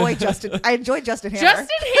 did enjoy Justin. I enjoyed Justin Hammer.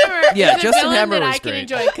 Justin Hammer Yeah, is a Justin villain Hammer that was I can great.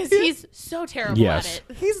 enjoy because he's so terrible Yes.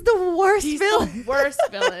 at it. He's the worst He's villain. the worst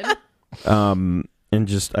villain. And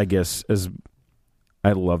just I guess as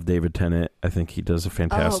I love David Tennant. I think he does a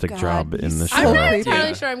fantastic God. job in He's the so I'm show. not creepy.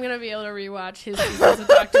 entirely sure I'm going to be able to rewatch his seasons of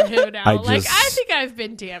Doctor Who now. I I think I've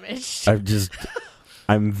been damaged.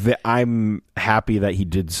 I'm happy that he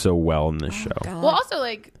did so well in this show. God. Well, also,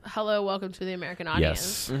 like, hello, welcome to the American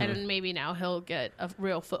audience. Yes. And maybe now he'll get a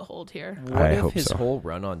real foothold here. What I if hope his so. whole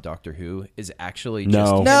run on Doctor Who is actually No.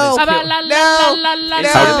 just him No. as How About Kil- la- No. la- la- la-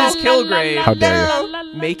 It's la- him la- as la- Kilgrave. la- How dare la- you. la-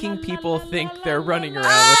 la- making la- people la- think la- they're la- running la-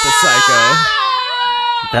 around with the psycho.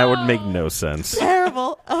 That would make no sense.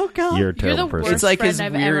 Terrible. Oh God. You're a terrible the person. worst. It's like friend his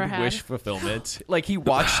I've weird ever had. wish fulfillment. Like he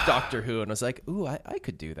watched Doctor Who and was like, "Ooh, I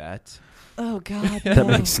could do that." Oh God. That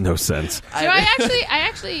makes no sense.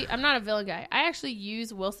 I'm not a villain guy. I actually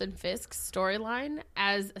use Wilson Fisk's storyline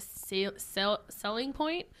as a selling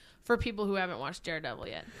point for people who haven't watched Daredevil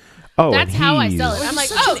yet. Oh, That's how I sell it. I'm like,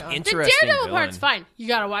 such an the interesting Daredevil villain. part's fine. You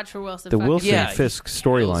got to watch for Wilson. The fucking Wilson Yeah, Fisk he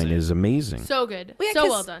storyline kills it. is amazing. so good, Well, yeah, so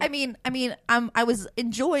 'cause, well done. I was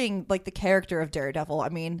enjoying like the character of Daredevil.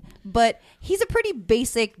 But he's a pretty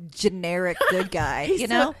basic, generic good guy. he's you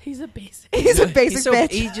know, he's a basic. he's a basic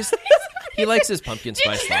Bitch. He likes his pumpkin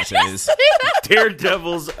spice lattes.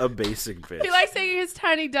 Daredevil's a basic bitch. He likes taking his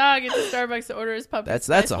tiny dog into Starbucks to order his pumpkin That's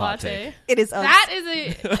spice a hot latte. take. It is. That is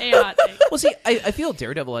a hot take. Well, see, I feel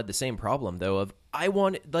Daredevil had the same problem though. Of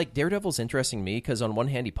Daredevil's interesting to me because on one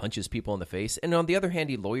hand he punches people in the face, and on the other hand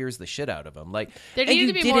he lawyers the shit out of them. Like There and needed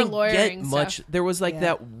you to be more didn't lawyering get much. stuff. There was like Yeah.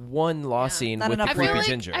 that one law scene Not with enough the I feel creepy like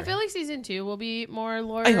ginger. I feel like season 2 will be more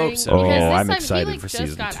lawyering. I hope so. Because Oh, this I'm time excited he, like, for just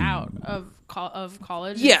season got 2. out of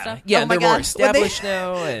college. And yeah, stuff. yeah, Oh my they're more God. established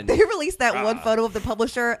now, and They released that one photo of the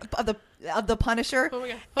publisher of the Punisher, Oh my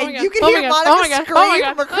God. Oh my and God. you can Oh hear my God. Monica Oh my God. scream Oh my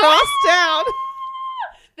God. from across town.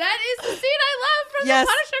 That is the scene I love from Yes.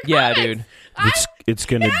 the Punisher yeah, comics. dude. It's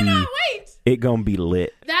gonna be Cannot wait. it gonna be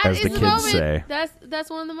lit, That as is the the kids moment. say. That's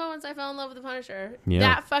one of the moments I fell in love with the Punisher. Yeah.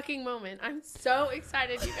 That fucking moment. I'm so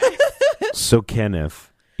excited, you guys. So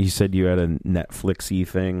Kenneth, you said you had a Netflixy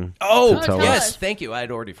thing. Oh, to tell yes. us. Thank you. I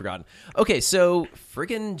had already forgotten. Okay, so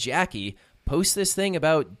friggin' Jackie posts this thing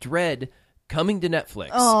about Dread coming to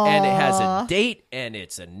Netflix. And it has a date, and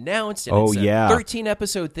it's announced, and Oh, it's a yeah.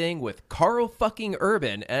 13-episode thing with Carl fucking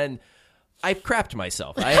Urban. And I crapped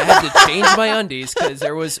myself. I had to change my undies because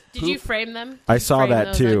there was Did you frame them? I Did you saw frame that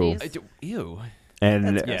those too. undies? Ew.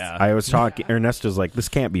 And Yeah. I was talking. Ernesto's like, "This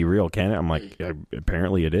can't be real, can it?" I'm like,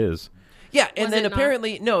 "Apparently it is." Yeah, and Was then it not?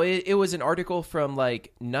 apparently, no, it was an article from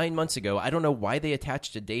like 9 months ago. I don't know why they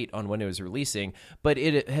attached a date on when it was releasing, but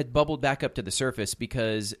it had bubbled back up to the surface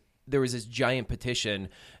because there was this giant petition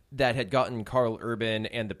that had gotten Carl Urban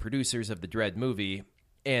and the producers of the Dread movie,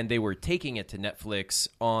 and they were taking it to Netflix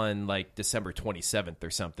on like December 27th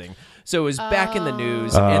or something. So it was back in the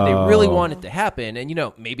news, and they really wanted it to happen. And,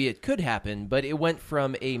 maybe it could happen, but it went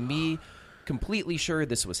from me completely sure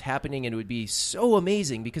this was happening and it would be so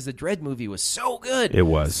amazing because the Dread movie was so good. It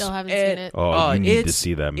was. Still haven't seen it. Oh, you need to it's-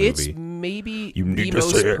 see that It's movie. maybe You the need to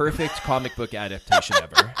most see it. perfect comic book adaptation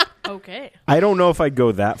ever. Okay. I don't know if I'd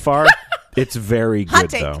go that far. It's very Hot good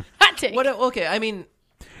take. though. Hot take. Okay, I mean,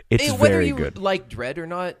 It's whether very you good. like Dread or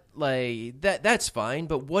not, like that's fine.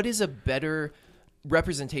 But what is a better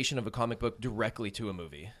representation of a comic book directly to a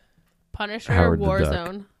movie? Punisher Howard the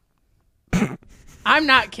Duck. Warzone. I'm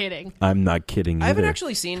not kidding. I'm not kidding. I haven't either.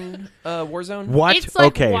 actually seen Warzone. What? It's like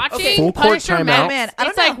okay. watching Full court Punisher timeout. Max. Man, I don't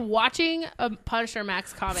It's like know. watching a Punisher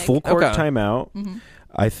Max comic. Full court Okay. timeout. Mm-hmm.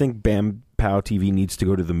 I think Bam Pow TV needs to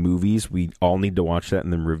go to the movies. We all need to watch that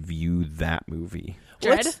and then review that movie.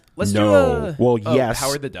 Dread? Let's no. do a Well, oh, yes.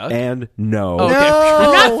 Howard the Duck. and no. Oh, okay.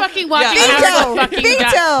 I'm not fucking watching Yeah. Howard the Veto. fucking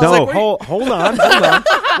Duck. Veto. No, like, hold on. Hold on.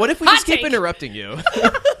 What if we Hot just keep take. interrupting you?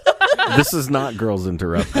 This is not girls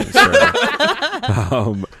interrupting, sir.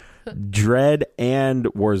 Dread and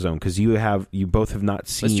Warzone, because you both have not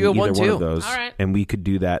seen do a either one 1-2. of those. All right. And we could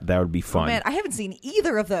do that. That would be fun. Oh, man, I haven't seen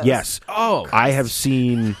either of those. Yes. Oh, I have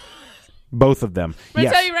seen both of them. I'm going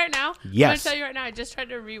Yes. to tell you right now. Yes. I'm going to tell you right now. I just tried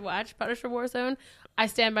to rewatch Punisher Warzone. I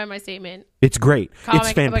stand by my statement. It's great. Comic,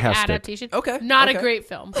 It's fantastic. Like, adaptation. Okay. Not Okay. a great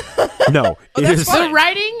film. No, it is. The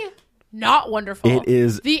writing, not wonderful. It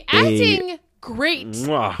is the acting, great,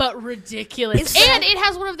 Mwah. but ridiculous. And it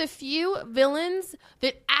has one of the few villains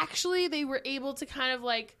that actually they were able to kind of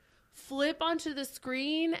like flip onto the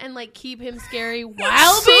screen and like keep him scary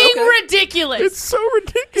while being ridiculous. It's so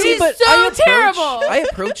ridiculous. He's but so terrible. I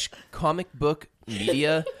approach comic book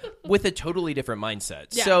media with a totally different mindset.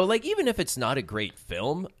 Yeah. So, like, even if it's not a great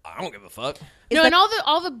film, I don't give a fuck. No, and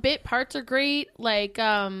all the bit parts are great. Like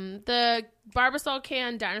the Barbasol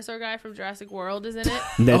can dinosaur guy from Jurassic World is in it.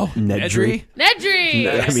 Nedry.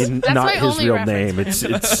 Nedry. I mean, That's not my his only real reference name. for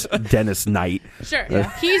him. It's Dennis Knight. Sure,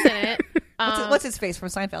 he's in it. What's his face from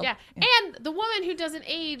Seinfeld? Yeah, and the woman who doesn't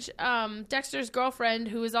age, Dexter's girlfriend,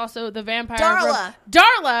 who is also the vampire. Darla.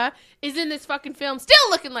 Darla is in this fucking film, still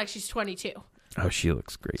looking like she's 22. Oh, she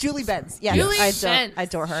looks great. Julie Benz. Yeah, Julie I Benz.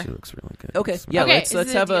 adore her. She looks really good. Okay. Yeah, Okay, let's is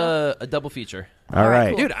it a have deal? a double feature. All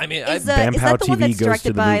right. cool. Dude, I mean, Is Bam that Pow the one TV that's goes directed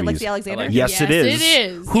to the by movies. Lexi Alexander? I like Yes, it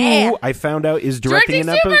is. Who Yeah. I found out is directing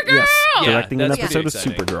Directing an episode. Supergirl! Yes, Yeah, directing an that's episode of pretty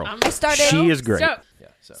exciting. Supergirl. I started. She is great.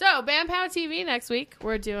 So Bam Pow TV next week.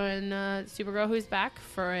 We're doing Supergirl, who's back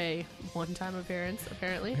for a one-time appearance,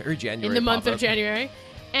 apparently, Her January in the month of pop-up. January,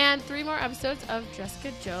 and 3 more episodes of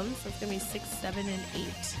Jessica Jones. So it's gonna be 6, 7, and 8.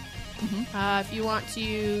 If you want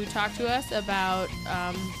to talk to us about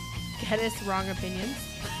Dennis' wrong opinions,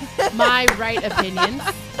 my right opinions,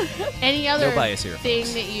 any other No bias here, thing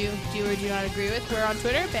folks. that you do or do not agree with, we're on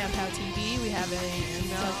Twitter, BamPowTV. We have an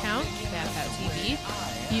email account, BamPowTV.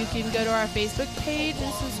 You can go to our Facebook page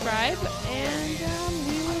and subscribe, and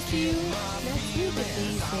we will see you next week at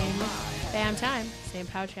the same Bam time, same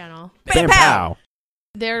Pow channel. Bam Pow.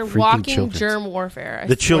 They're Freaking walking children's. germ warfare. I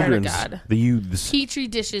The swear to children's. God. The youths. Petri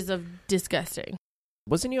dishes of disgusting.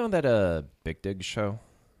 Wasn't he on that Big Dig show?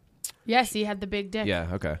 Yes, he had the big dick. Yeah,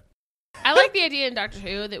 okay. I like the idea in Doctor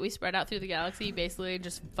Who that we spread out through the galaxy, basically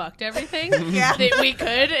just fucked everything Yeah. that we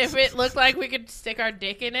could. If it looked like we could stick our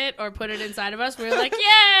dick in it or put it inside of us, we were like,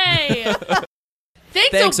 yay!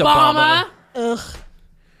 Thanks, Obama. Ugh.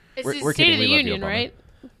 It's We're the kidding. State of the We love you, Union, Obama. right?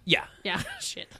 Yeah. Yeah, shit.